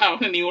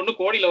 நீ ஒண்ணு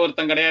கோடியில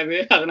ஒருத்தன் கிடையாது,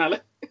 அதனால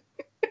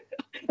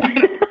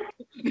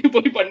நீ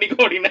போய் பண்ணிக்கோ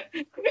அப்படின்னு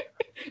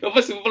ரொம்ப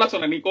சிம்பிளா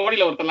சொன்னேன். நீ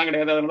கோடியில ஒருத்தெல்லாம்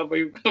கிடையாது, அதனால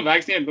போய்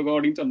வேக்சின் எடுத்துக்கோ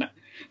அப்படின்னு சொன்னேன்.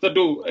 So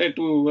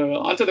to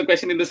answer the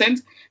question in the sense,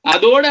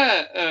 அதோட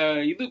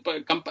இது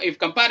if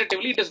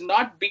comparatively it is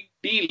not big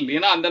deal,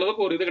 ஏன்னா அந்த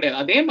அளவுக்கு ஒரு இது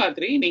கிடையாது. அதே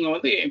மாதிரி நீங்க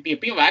வந்து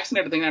எப்பயும்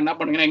வேக்சின் எடுத்தீங்கன்னா என்ன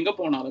பண்ணுங்கன்னா எங்க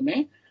போனாலுமே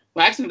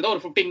வேக்சின் எடுத்தா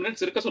ஒரு 15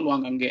 minutes இருக்க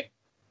சொல்லுவாங்க அங்கே.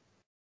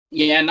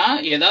 ஏன்னா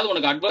ஏதாவது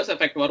உனக்கு அட்வர்ஸ்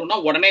எஃபெக்ட் வரும்னா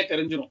உடனே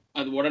தெரிஞ்சிடும்.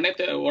 அது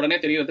உடனே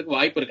தெரியறதுக்கு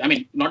வாய்ப்பு இருக்கு. I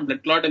mean not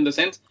blood clot in the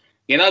sense,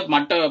 ஏதாவது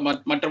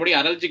மற்றபடி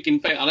அலர்ஜிக்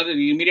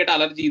இமீடியட்டா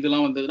அலர்ஜி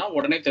இதெல்லாம் வந்ததுன்னா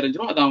உடனே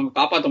தெரிஞ்சிடும். அதை அவங்க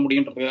காப்பாற்ற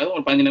முடியும்ன்றதுக்காக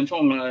ஒரு 15 நிமிஷம்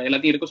அவங்க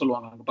எல்லாத்தையும் இருக்க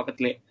சொல்லுவாங்க அங்க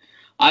பக்கத்துலேயே.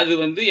 அது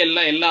வந்து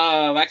எல்லா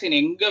வேக்சின்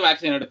எங்க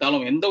வேக்சின்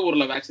எடுத்தாலும், எந்த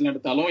ஊர்ல வேக்சின்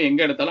எடுத்தாலும்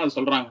எங்க எடுத்தாலும் அது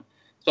சொல்றாங்க.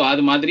 ஸோ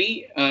அது மாதிரி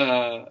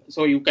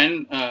so you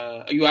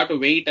have to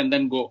wait and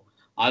then go.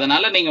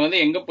 அதனால நீங்க வந்து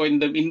எங்க போய்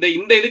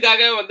இந்த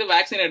இதுக்காக வந்து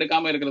வேக்சின்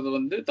எடுக்காம இருக்கிறது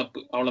வந்து தப்பு,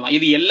 அவ்வளவுதான்.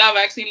 இது எல்லா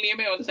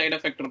வேக்சின்லயுமே வந்து சைடு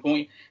எஃபெக்ட் இருக்கும்.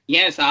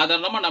 ஏன்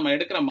சாதாரணமா நம்ம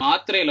எடுக்கிற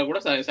மாத்திரையில கூட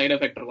சைடு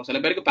எஃபெக்ட் இருக்கும். சில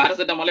பேருக்கு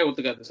பாராசிட்டமாலே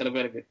ஒத்துக்காது சில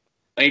பேருக்கு.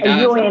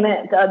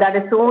 that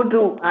is so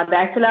true. அது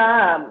ஆக்சுவலா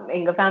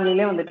எங்க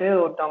ஃபேமிலிலே வந்துட்டு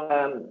ஒருத்தவங்க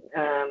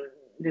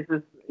this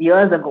is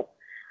years ago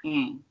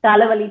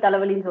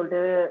தலைவலின்னு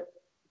சொல்லிட்டு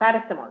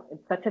paracetamol,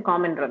 it's such a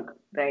common drug,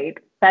 right?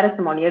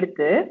 Paracetamol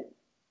எடுத்து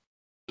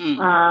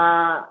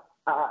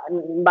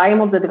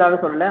பயமுறுத்துறதுக்காக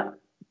சொல்ல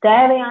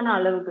தேவையான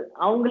அளவுக்கு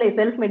அவங்களே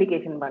செல்ஃப்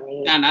மெடிகேஷன் பண்ணி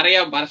நிறைய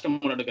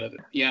பாராசிட்டமால் எடுக்கிறது.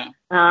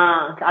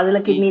 அதுல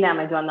கிட்னி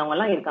டேமேஜ் வந்தவங்க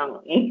எல்லாம் இருக்காங்க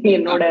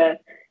என்னோட.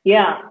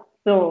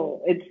 சோ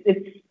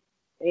இட்ஸ்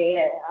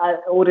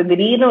ஒரு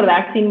திடீர்னு ஒரு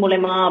வேக்சின்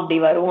மூலமா அப்படி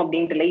வரும்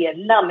அப்படின்ட்டு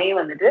எல்லாமே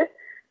வந்துட்டு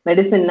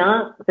மெடிசின்னா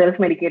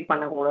செல்ஃப் மெடிகேட்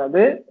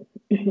பண்ணக்கூடாது.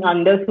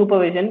 அந்த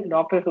சூப்பர்விஷன்,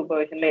 டாக்டர்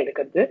சூப்பர்விஷன்ல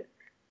எடுக்கிறது.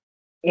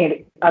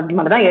 அது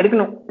மாதிரி தான்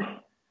எடுக்கணும்.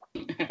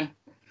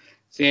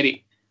 சரி,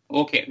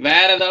 ஓகே.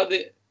 வேற ஏதாவது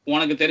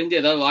உனக்கு தெரிஞ்சு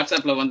ஏதாவது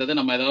வாட்ஸ்அப்ல வந்தது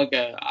நம்ம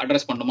ஏதாவது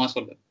அட்ரஸ் பண்ணுமா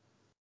சொல்லு.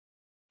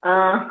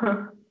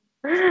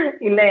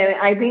 இல்ல,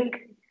 ஐ திங்க்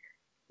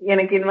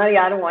எனக்கு இது மாதிரி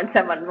யாரும்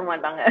வாட்ஸ்அப் அனுப்ப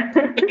மாட்டாங்க.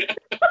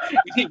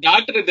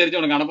 டாக்டர் தெரிஞ்சு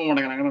உனக்கு அனுப்ப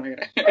மாட்டாங்கன்னு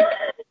நினைக்கிறேன்.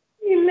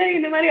 இல்ல,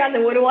 இந்த மாதிரி அந்த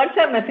ஒரு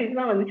வாட்ஸ்அப் மெசேஜ்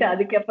தான் வந்துச்சு.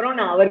 அதுக்கப்புறம்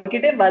நான்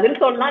அவர்கிட்ட பதில்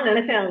சொல்லலாம்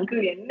நினைச்சேன்.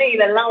 அங்கிள் என்ன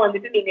இதெல்லாம்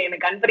வந்துட்டு நீங்க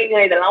எனக்கு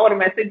அனுப்புறீங்க, இதெல்லாம் ஒரு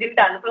மெசேஜ்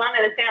அனுப்பலாம்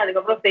நினைச்சேன்.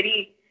 அதுக்கப்புறம் சரி,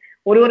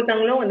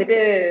 ஒருத்தவங்களும் வந்துட்டு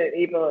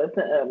இப்போ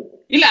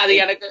இல்ல, அது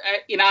எனக்கு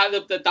நான் அது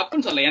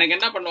தப்புன்னு சொல்ல. எனக்கு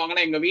என்ன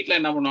பண்ணுவாங்கன்னா, எங்க வீட்டுல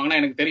என்ன பண்ணுவாங்கன்னா,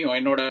 எனக்கு தெரியும்.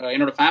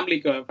 என்னோட ஃபேமிலி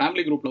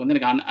குரூப்ல வந்து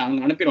எனக்கு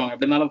அனுப்பிடுவாங்க.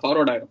 எப்படி இருந்தாலும்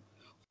ஃபார்வர்ட் ஆயிடும்.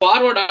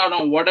 ஃபார்வர்ட் ஆன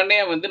உடனே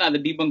வந்து நான்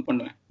அதை டீபங்க்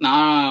பண்ணுவேன்.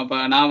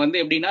 நான் வந்து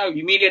எப்படின்னா,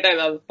 இமீடியட்டா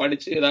ஏதாவது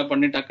படிச்சு ஏதாவது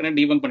பண்ணி டக்குன்னு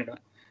டீபங்க்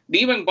பண்ணிடுவேன்.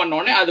 டீபங்க் பண்ண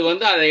உடனே அது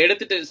வந்து அதை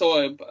எடுத்துட்டு, ஸோ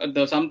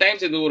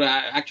சம்டைம்ஸ் இது ஒரு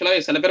ஆக்சுவலா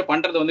சில பேர்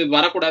பண்றது வந்து இது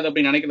வரக்கூடாது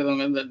அப்படின்னு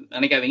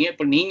நினைக்காதீங்க.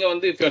 இப்போ நீங்க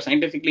வந்து if you are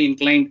scientifically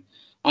inclined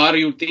or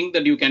you think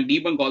that you can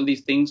debunk all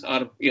these things, or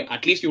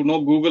at least you know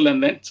Google and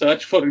then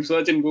search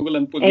in Google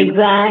and put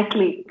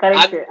exactly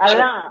correct.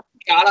 அதான்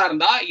காலா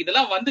இருந்தா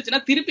இதெல்லாம் வந்துச்சுன்னா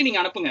திருப்பி நீங்க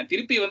அனுப்புங்க.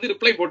 திருப்பி வந்து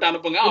ரிப்ளை போட்டு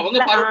அனுப்புங்க. அவங்க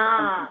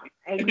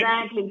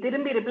எக்ஸாக்ட்லி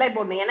திரும்பி ரிப்ளை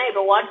போடுங்க. ஏன்னா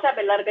இப்போ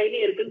வாட்ஸ்அப் எல்லார்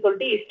கையிலயும் இருக்குன்னு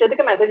சொல்லிட்டு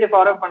இஷ்டத்துக்கு மெசேஜ்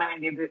ஃபார்வர்ட் பண்ண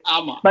வேண்டியது.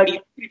 ஆமா,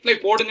 ரிப்ளை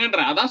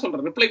போடுங்கன்ற அதான்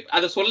சொல்றேன். ரிப்ளை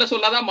அதை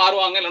சொல்லாதான்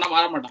மாறுவாங்க, இல்லைன்னா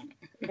மாற மாட்டாங்க.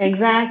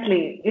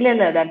 எக்ஸாக்ட்லி.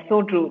 இல்ல that's so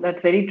true,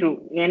 that's very true.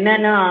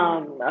 என்னன்னா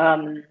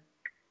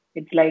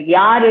it's like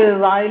யாரு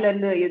வாயில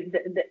இருந்து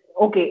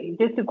okay,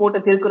 just to quote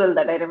a Thirukkural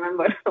that I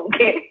remember.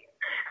 Okay,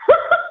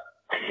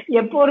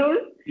 எப்பொருள்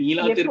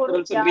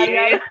திருக்குறள்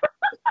சொல்றியே,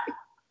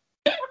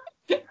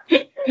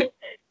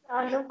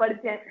 நானும்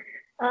படிச்சேன்.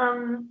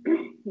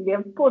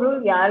 எப்பொருள்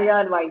யார்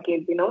யார் வாய்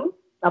கேட்பினும்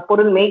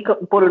அப்பொருள்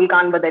மேய்க்க பொருள்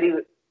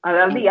காண்பதறிவு.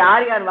 அதாவது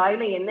யார் யார்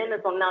வாயில என்னென்ன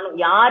சொன்னாலும்,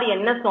 யார்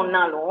என்ன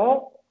சொன்னாலும்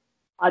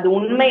அது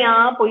உண்மையா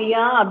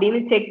பொய்யா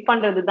அப்படின்னு செக்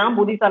பண்றதுதான்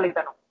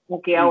புத்திசாலித்தனம்.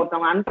 ஓகே,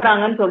 ஒருத்தவங்க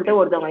அனுப்புறாங்கன்னு சொல்லிட்டு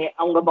ஒருத்தவங்க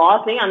அவங்க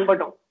பாஸ்லயும்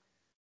அனுப்பட்டும்.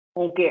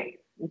 ஓகே,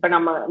 இப்ப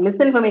நம்ம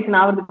மிஸ்இன்ஃபர்மேஷன்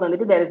ஆகிறதுக்கு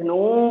வந்துட்டு தேர் இஸ் நோ,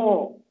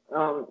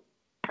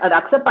 அது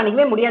அக்செப்ட்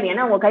பண்ணிக்கவே முடியாது.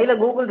 ஏன்னா உங்க கையில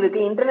கூகுள்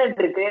இருக்கு,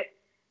 இன்டர்நெட் இருக்கு,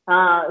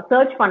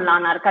 சர்ச்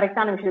பண்ணலாம். நான்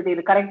கரெக்டான விஷயத்தை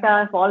இது கரெக்டா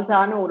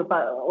ஃபால்ஸான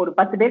ஒரு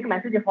 10 பேருக்கு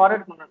மெசேஜ்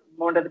ஃபார்வர்ட்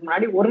பண்றதுக்கு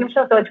முன்னாடி ஒரு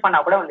நிமிஷம் சர்ச்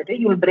பண்ணா கூட வந்துட்டு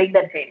you will break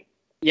that chain.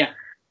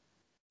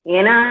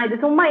 ஏன்னா இது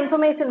சும்மா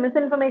இன்ஃபர்மேஷன்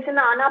மிஸ்இன்ஃபர்மேஷன்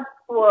ஆனா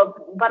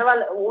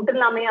பரவாயில்ல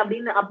விட்டுலாமே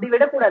அப்படின்னு அப்படி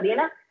விடக்கூடாது.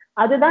 ஏன்னா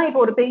அதுதான் இப்போ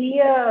ஒரு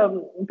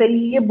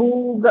பெரிய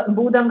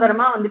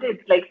பூதங்கரமா வந்துட்டு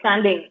இட்ஸ் லைக்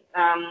ஸ்டாண்டிங்.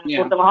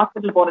 ஒருத்தவங்க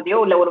ஹாஸ்பிட்டல் போறதையோ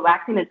இல்ல ஒரு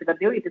வேக்சின்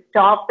எடுத்துக்கிறதையோ இட் இஸ்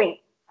ஸ்டாப்பிங்,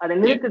 அதை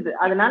நிறுத்துது.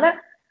 அதனால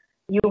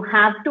you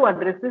have to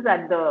address this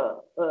at the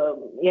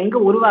எங்க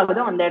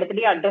உருவாகுதோ அந்த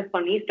இடத்துலயே அட்ரஸ்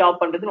பண்ணி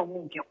ஸ்டாப் பண்றது ரொம்ப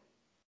முக்கியம்.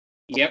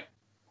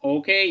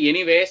 Okay,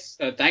 anyways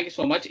thank you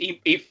so much.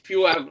 if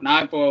you have,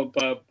 நான் இப்போ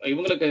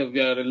இவங்களுக்கு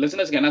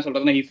லிசனர்ஸ்க்கு என்ன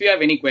சொல்றதுன்னா, if you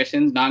have any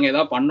questions, நாங்க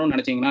ஏதாவது பண்ணணும்னு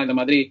நினைச்சீங்கன்னா, இந்த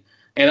மாதிரி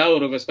ஏதாவது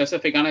ஒரு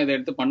ஸ்பெசிஃபிக்கான இதை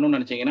எடுத்து பண்ணணும்னு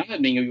நினைச்சீங்கன்னா,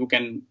 நீங்க you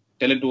can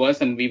tell it to us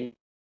and we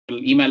will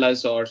email us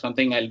or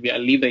something.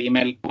 I'll leave the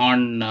email on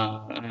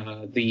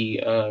the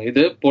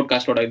இது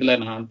பாட்காஸ்டோட இதுல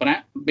நான் அனுப்புறேன்.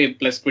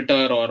 plus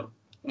Twitter or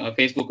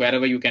Facebook,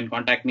 wherever you can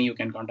contact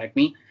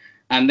me,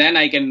 and then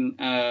I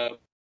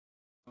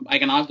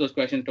can ask those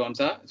questions to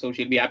Amsa, so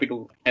she'll be happy to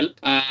help.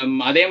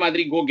 அதே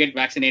மாதிரி go get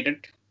vaccinated,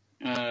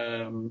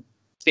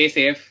 stay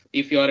safe.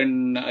 If you are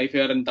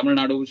in Tamil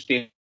Nadu, stay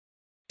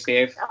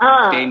safe,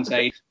 stay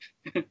inside.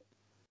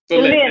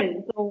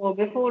 So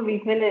before we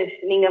finish,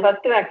 நீங்க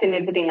first vaccine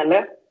எடுத்துட்டீங்கல்ல?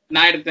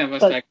 நான் எடுத்தேன்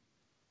first vaccine.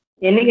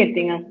 என்னைக்கு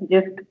எடுத்தீங்க?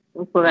 just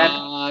for that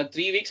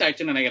 3 weeks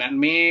ஆயிடுச்சுன்னு நினைக்கிறேன்.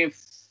 May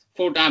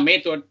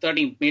 12th or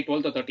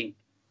 13th.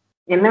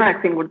 என்ன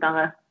vaccine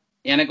கொடுத்தாங்க?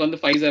 எனக்கு வந்து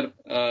Pfizer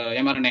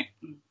mRNA.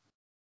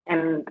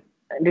 And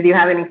did you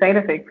have any side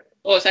effects?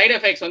 side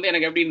effects வந்து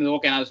எனக்கு எப்படி இருந்தது?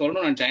 ஓகே, நான்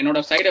சொல்லணும்னு நினைச்சேன்.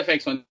 என்னோட side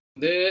effects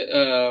வந்து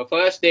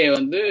ஃபர்ஸ்ட் டே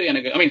வந்து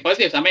எனக்கு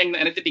ஃபர்ஸ்ட் டே செம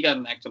எனர்ஜெட்டிக்கா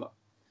இருந்தேன். ஆக்சுவலா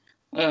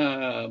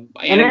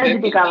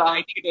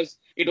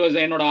it was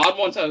என்னோட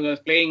hormones was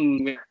playing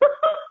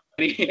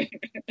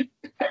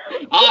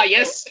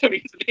yes,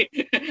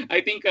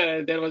 I think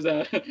there was a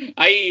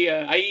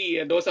high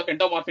dose of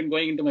endomorphin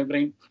going into my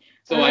brain.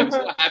 So I was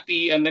so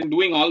happy and then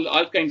doing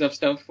all kinds of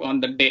stuff on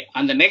the day.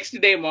 And the next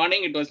day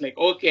morning it was like,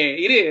 okay,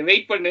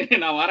 wait பண்ணு,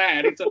 நான் வரேன்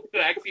அப்படின்னு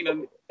சொல்லிட்டு vaccine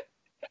வந்து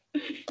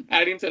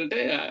அப்படின்னு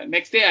சொல்லிட்டு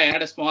next day I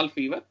had a small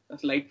fever, a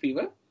slight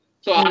fever.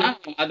 So ஆனா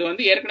அது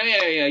வந்து ஏற்கனவே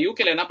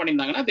யூகேல என்ன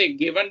பண்ணியிருந்தாங்கன்னா, they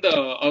given the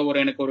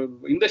எனக்கு ஒரு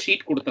இந்த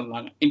ஷீட்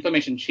கொடுத்திருந்தாங்க,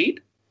 information sheet,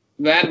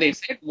 where they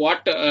said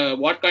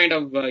what kind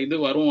of இது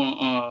வரும்,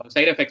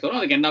 சைடு எஃபெக்ட்ஸ் வரும்,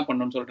 அதுக்கு என்ன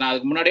பண்ணணும்னு சொல்லிட்டு நான்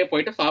அதுக்கு முன்னாடியே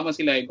போயிட்டு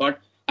ஃபார்மசில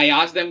I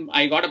asked them,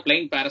 I got a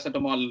plain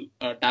paracetamol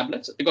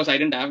tablets because I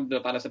didn't have the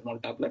paracetamol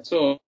tablets. So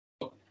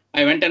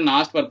I went and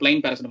asked for plain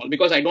paracetamol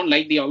because I don't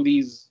like all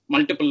these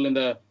multiple in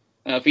the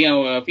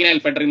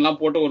phenylephrine எல்லாம்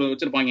போட்டு ஒரு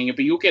வச்சிருப்பாங்க.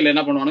 இப்போ யூகேல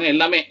என்ன பண்ணுவானுங்க,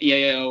 எல்லாமே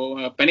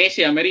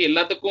பெனேசியா மாதிரி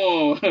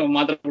எல்லாத்துக்கும்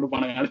மாத்திரை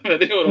கொடுப்பானுங்க.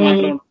 அது ஒரு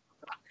மாத்திரை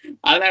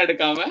அதெல்லாம்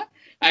எடுக்காம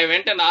I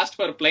went and asked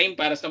for plain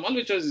paracetamol,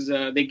 which was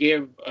they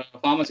gave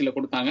pharmacyல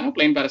கொடுத்தாங்க.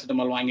 plain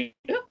paracetamol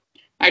வாங்கிட்டு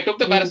I took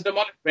the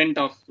paracetamol, it went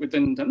off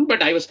within,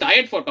 but I was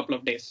tired for a couple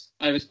of days.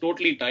 I was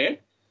totally tired.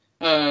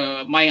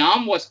 My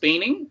arm was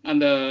paining,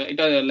 and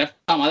it left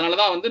arm.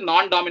 அதனாலதான் வந்து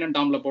நான் dominant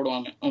ஆர்ம்ல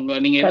போடுவாங்க.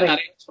 நீங்க எது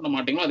நிறைய use பண்ண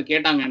மாட்டீங்களோ அது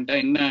கேட்டாங்க என்கிட்ட,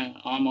 என்ன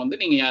ஆர்ம் வந்து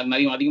நீங்க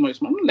நிறைய அதிகமா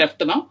யூஸ் பண்ணணும்,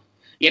 லெஃப்ட் தான்.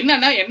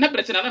 என்னன்னா என்ன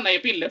பிரச்சனைனா, நான்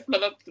எப்பயும் லெஃப்ட்ல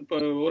தான்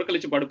ஒரு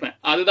கழிச்சு படுப்பேன்.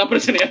 அதுதான்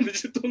பிரச்சனையா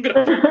இருந்துச்சு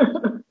தூங்குறப்ப.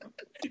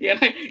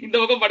 ஏன்னா இந்த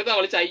பக்கம் படுத்தா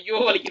வலிச்சு ஐயோ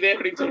வலிக்குதே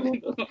அப்படின்னு சொல்லி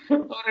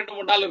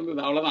 2-3 நாள்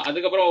இருந்தது, அவ்வளவுதான்.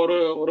 அதுக்கப்புறம்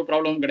ஒரு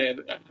ப்ராப்ளமும்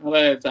கிடையாது.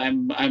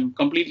 I'm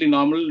completely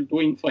normal,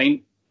 doing fine.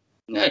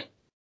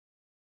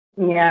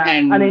 Yeah,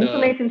 and the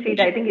information sheet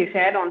I think you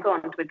shared also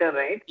on Twitter,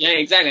 right? Yeah,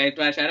 exactly.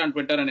 I share on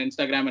Twitter and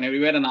Instagram and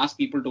everywhere and ask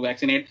people to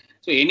vaccinate.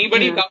 So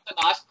anybody comes and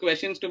asks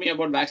questions to me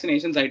about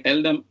vaccinations, I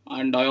tell them,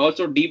 and I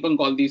also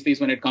debunk all these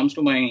things when it comes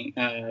to my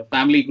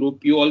family group.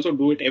 You also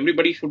do it.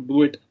 Everybody should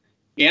do it.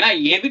 ஏன்னா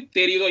எதுக்கு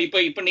தெரியுதோ,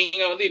 இப்ப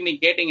நீங்க வந்து இன்னைக்கு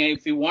கேட்டீங்க,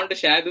 if you want to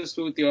share this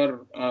with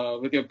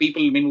your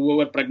people, I mean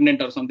whoever pregnant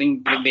or something,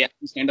 they have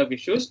this kind of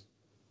issues,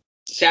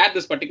 share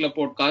this particular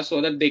podcast so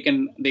that they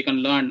can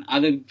learn.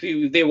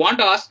 If they want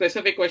to ask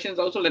specific questions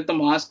also, let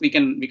them ask. We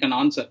can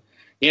answer.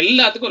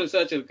 எல்லாத்துக்கும்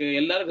research இருக்கு,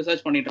 எல்லாரும்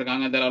research பண்ணிட்டு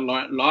இருக்காங்க. there are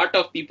lot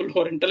of people who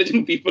are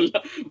intelligent people.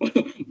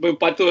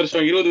 10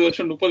 வருஷம் 20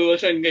 வருஷம் 30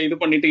 வருஷம் இங்க இது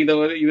பண்ணிட்டு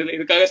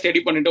இதுக்காக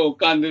ஸ்டடி பண்ணிட்டு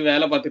உட்கார்ந்து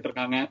வேலை பார்த்துட்டு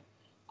இருக்காங்க.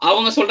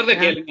 அவங்க சொல்றதை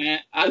கேளுங்க,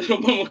 அது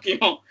ரொம்ப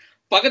முக்கியம்.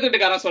 பக்கத்து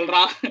வீட்டுக்காரன்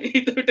சொல்றான்,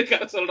 இந்த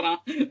வீட்டுக்காரன் சொல்றான்,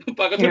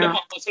 பக்கத்து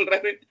வீட்டு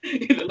சொல்றாரு,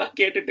 இதெல்லாம்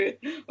கேட்டுட்டு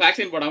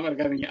வேக்சின் போடாம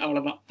இருக்காதீங்க,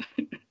 அவ்வளவுதான்.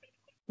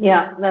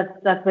 Yeah,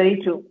 that's very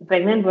true.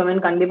 Pregnant women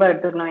கண்டிப்பா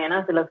எடுத்துக்கணும். ஏன்னா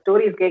சில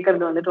ஸ்டோரிஸ்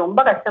கேட்கறது வந்துட்டு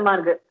ரொம்ப கஷ்டமா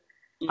இருக்கு.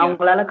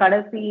 அவங்களால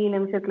கடைசி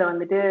நிமிஷத்துல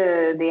வந்துட்டு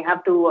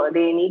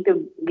they need to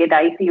get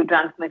ICU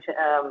transmission,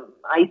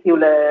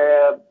 ICUல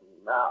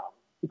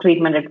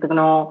ட்ரீட்மெண்ட்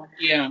எடுத்துக்கணும்.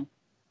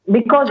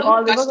 Because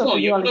all the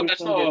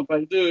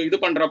இது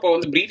பண்றப்போ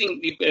வந்து பிரீதிங்,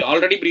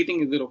 ஆல்ரெடி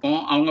பிரீதிங் இது இருக்கும்,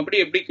 அவங்க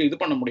எப்படி இது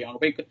பண்ண முடியும்?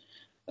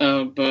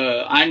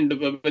 And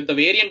with the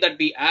variant that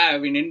we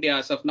have in India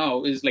as of now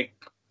is like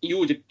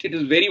huge. It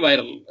is very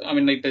viral. I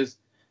mean,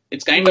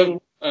 it's kind of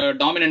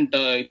dominant.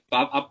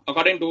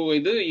 According to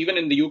even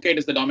in the UK, it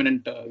is the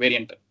dominant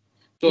variant.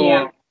 So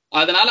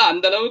அதனால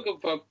அந்த அளவுக்கு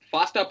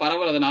ஃபாஸ்டா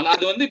பரவுறதுனால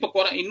அது வந்து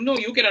இப்ப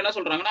இன்னும் யூகேல என்ன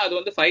சொல்றாங்கன்னா, அது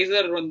வந்து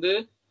Pfizer வந்து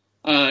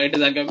it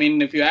is like, I mean,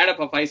 if you add up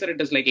a Pfizer, it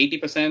is like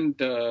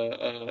 80%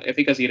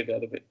 efficacy இருக்கு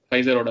அதுக்கு,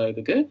 Pfizer-ஓட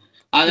இதுக்கு.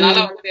 அதனால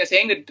வந்து they are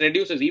saying it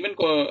reduces.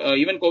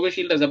 Even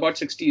Covishield is about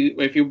 60.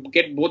 If you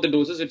get both the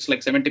doses, it's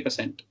like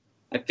 70%.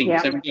 I think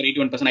 70 or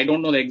 81%. I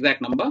don't know the exact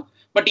number,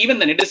 but even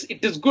then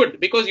it is good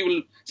because you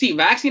will see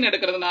vaccine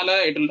எடுக்கிறதுனால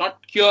it will not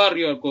cure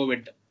your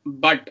COVID,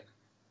 but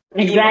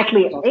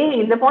exactly.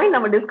 இந்த point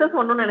நம்ம discuss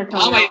பண்ணனும்னு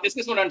நினைச்சோம். ஆமா,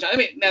 discuss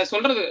பண்ணனும். நான்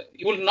சொல்றது,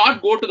 you will not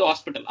go to the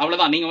hospital.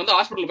 அவ்வளவுதான். நீங்க வந்து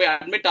ஹாஸ்பிடல் போய்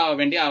அட்மிட் ஆக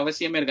வேண்டிய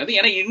அவசியமே இருக்காது.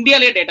 ஏன்னா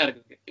இந்தியாலயே டேட்டா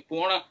இருக்கு.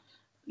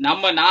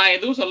 நான்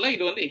எதுவும் சொல்ல,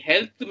 இது வந்து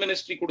ஹெல்த்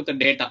மினிஸ்ட்ரி கொடுத்த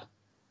data.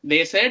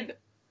 They said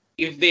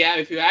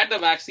if you add the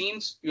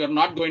vaccines, you are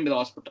not going to the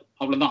hospital.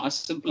 அவ்வளவுதான், as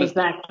simple as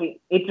exactly.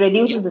 It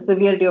reduces the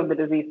severity of the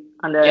disease.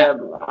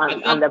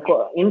 அந்த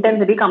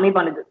intensity கம்மி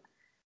பண்ணுது.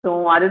 சோ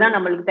அதுதான்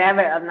நமக்கு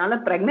தேவை.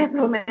 அதனால pregnant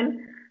women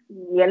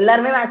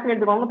எல்லாருமே வேக்சின்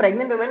எடுத்துக்கோங்க.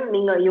 பிரெக்னென்ட் women,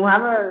 நீங்க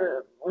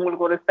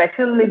உங்களுக்கு ஒரு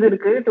ஸ்பெஷல் இது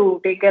இருக்கு to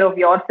take care of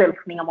your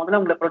self. நீங்க முதல்ல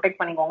உங்களை ப்ரொடெக்ட்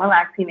பண்ணிக்கோங்க,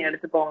 வேக்சின்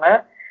எடுத்துக்கோங்க.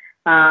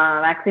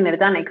 வேக்சின்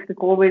எடுத்தா நெக்ஸ்ட்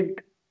கோவிட்,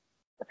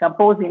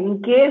 சப்போஸ்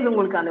இன்கேஸ்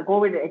உங்களுக்கு அந்த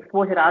கோவிட்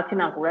எக்ஸ்போஜர்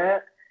ஆச்சுன்னா கூட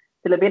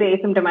சில பேர்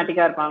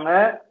ஏசிம்டமேட்டிக்கா இருப்பாங்க,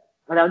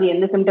 அதாவது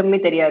எந்த சிம்டமே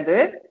தெரியாது.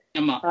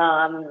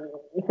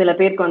 சில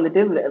பேருக்கு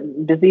வந்துட்டு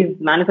டிசீஸ்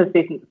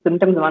மேனிஃபெஸ்டேஷன்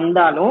சிம்டம்ஸ்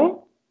வந்தாலும்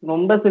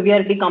ரொம்ப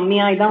சிவியாரிட்டி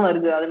கம்மியாய் தான்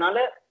வருது.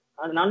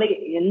 அதனால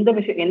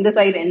எந்த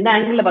சைடு எந்த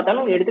ஆங்கிள்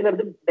பார்த்தாலும்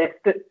எடுத்துக்கிறது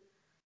best.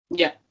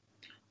 Yeah.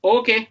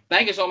 Okay.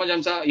 Thank you so much,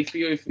 Amsa.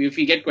 If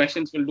we get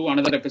questions, we'll do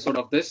another episode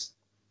of this.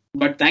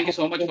 But thank you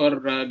so much for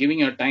giving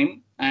your time.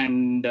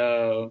 And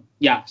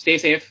stay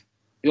safe.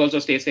 You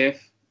also stay safe.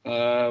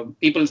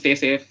 People stay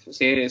safe.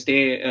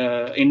 Stay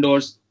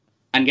indoors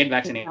and get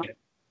vaccinated.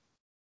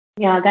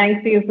 Yeah.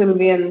 Thanks to you,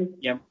 Sylvian.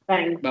 Yeah.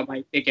 Thanks.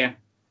 Bye-bye. Take care.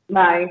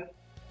 Bye.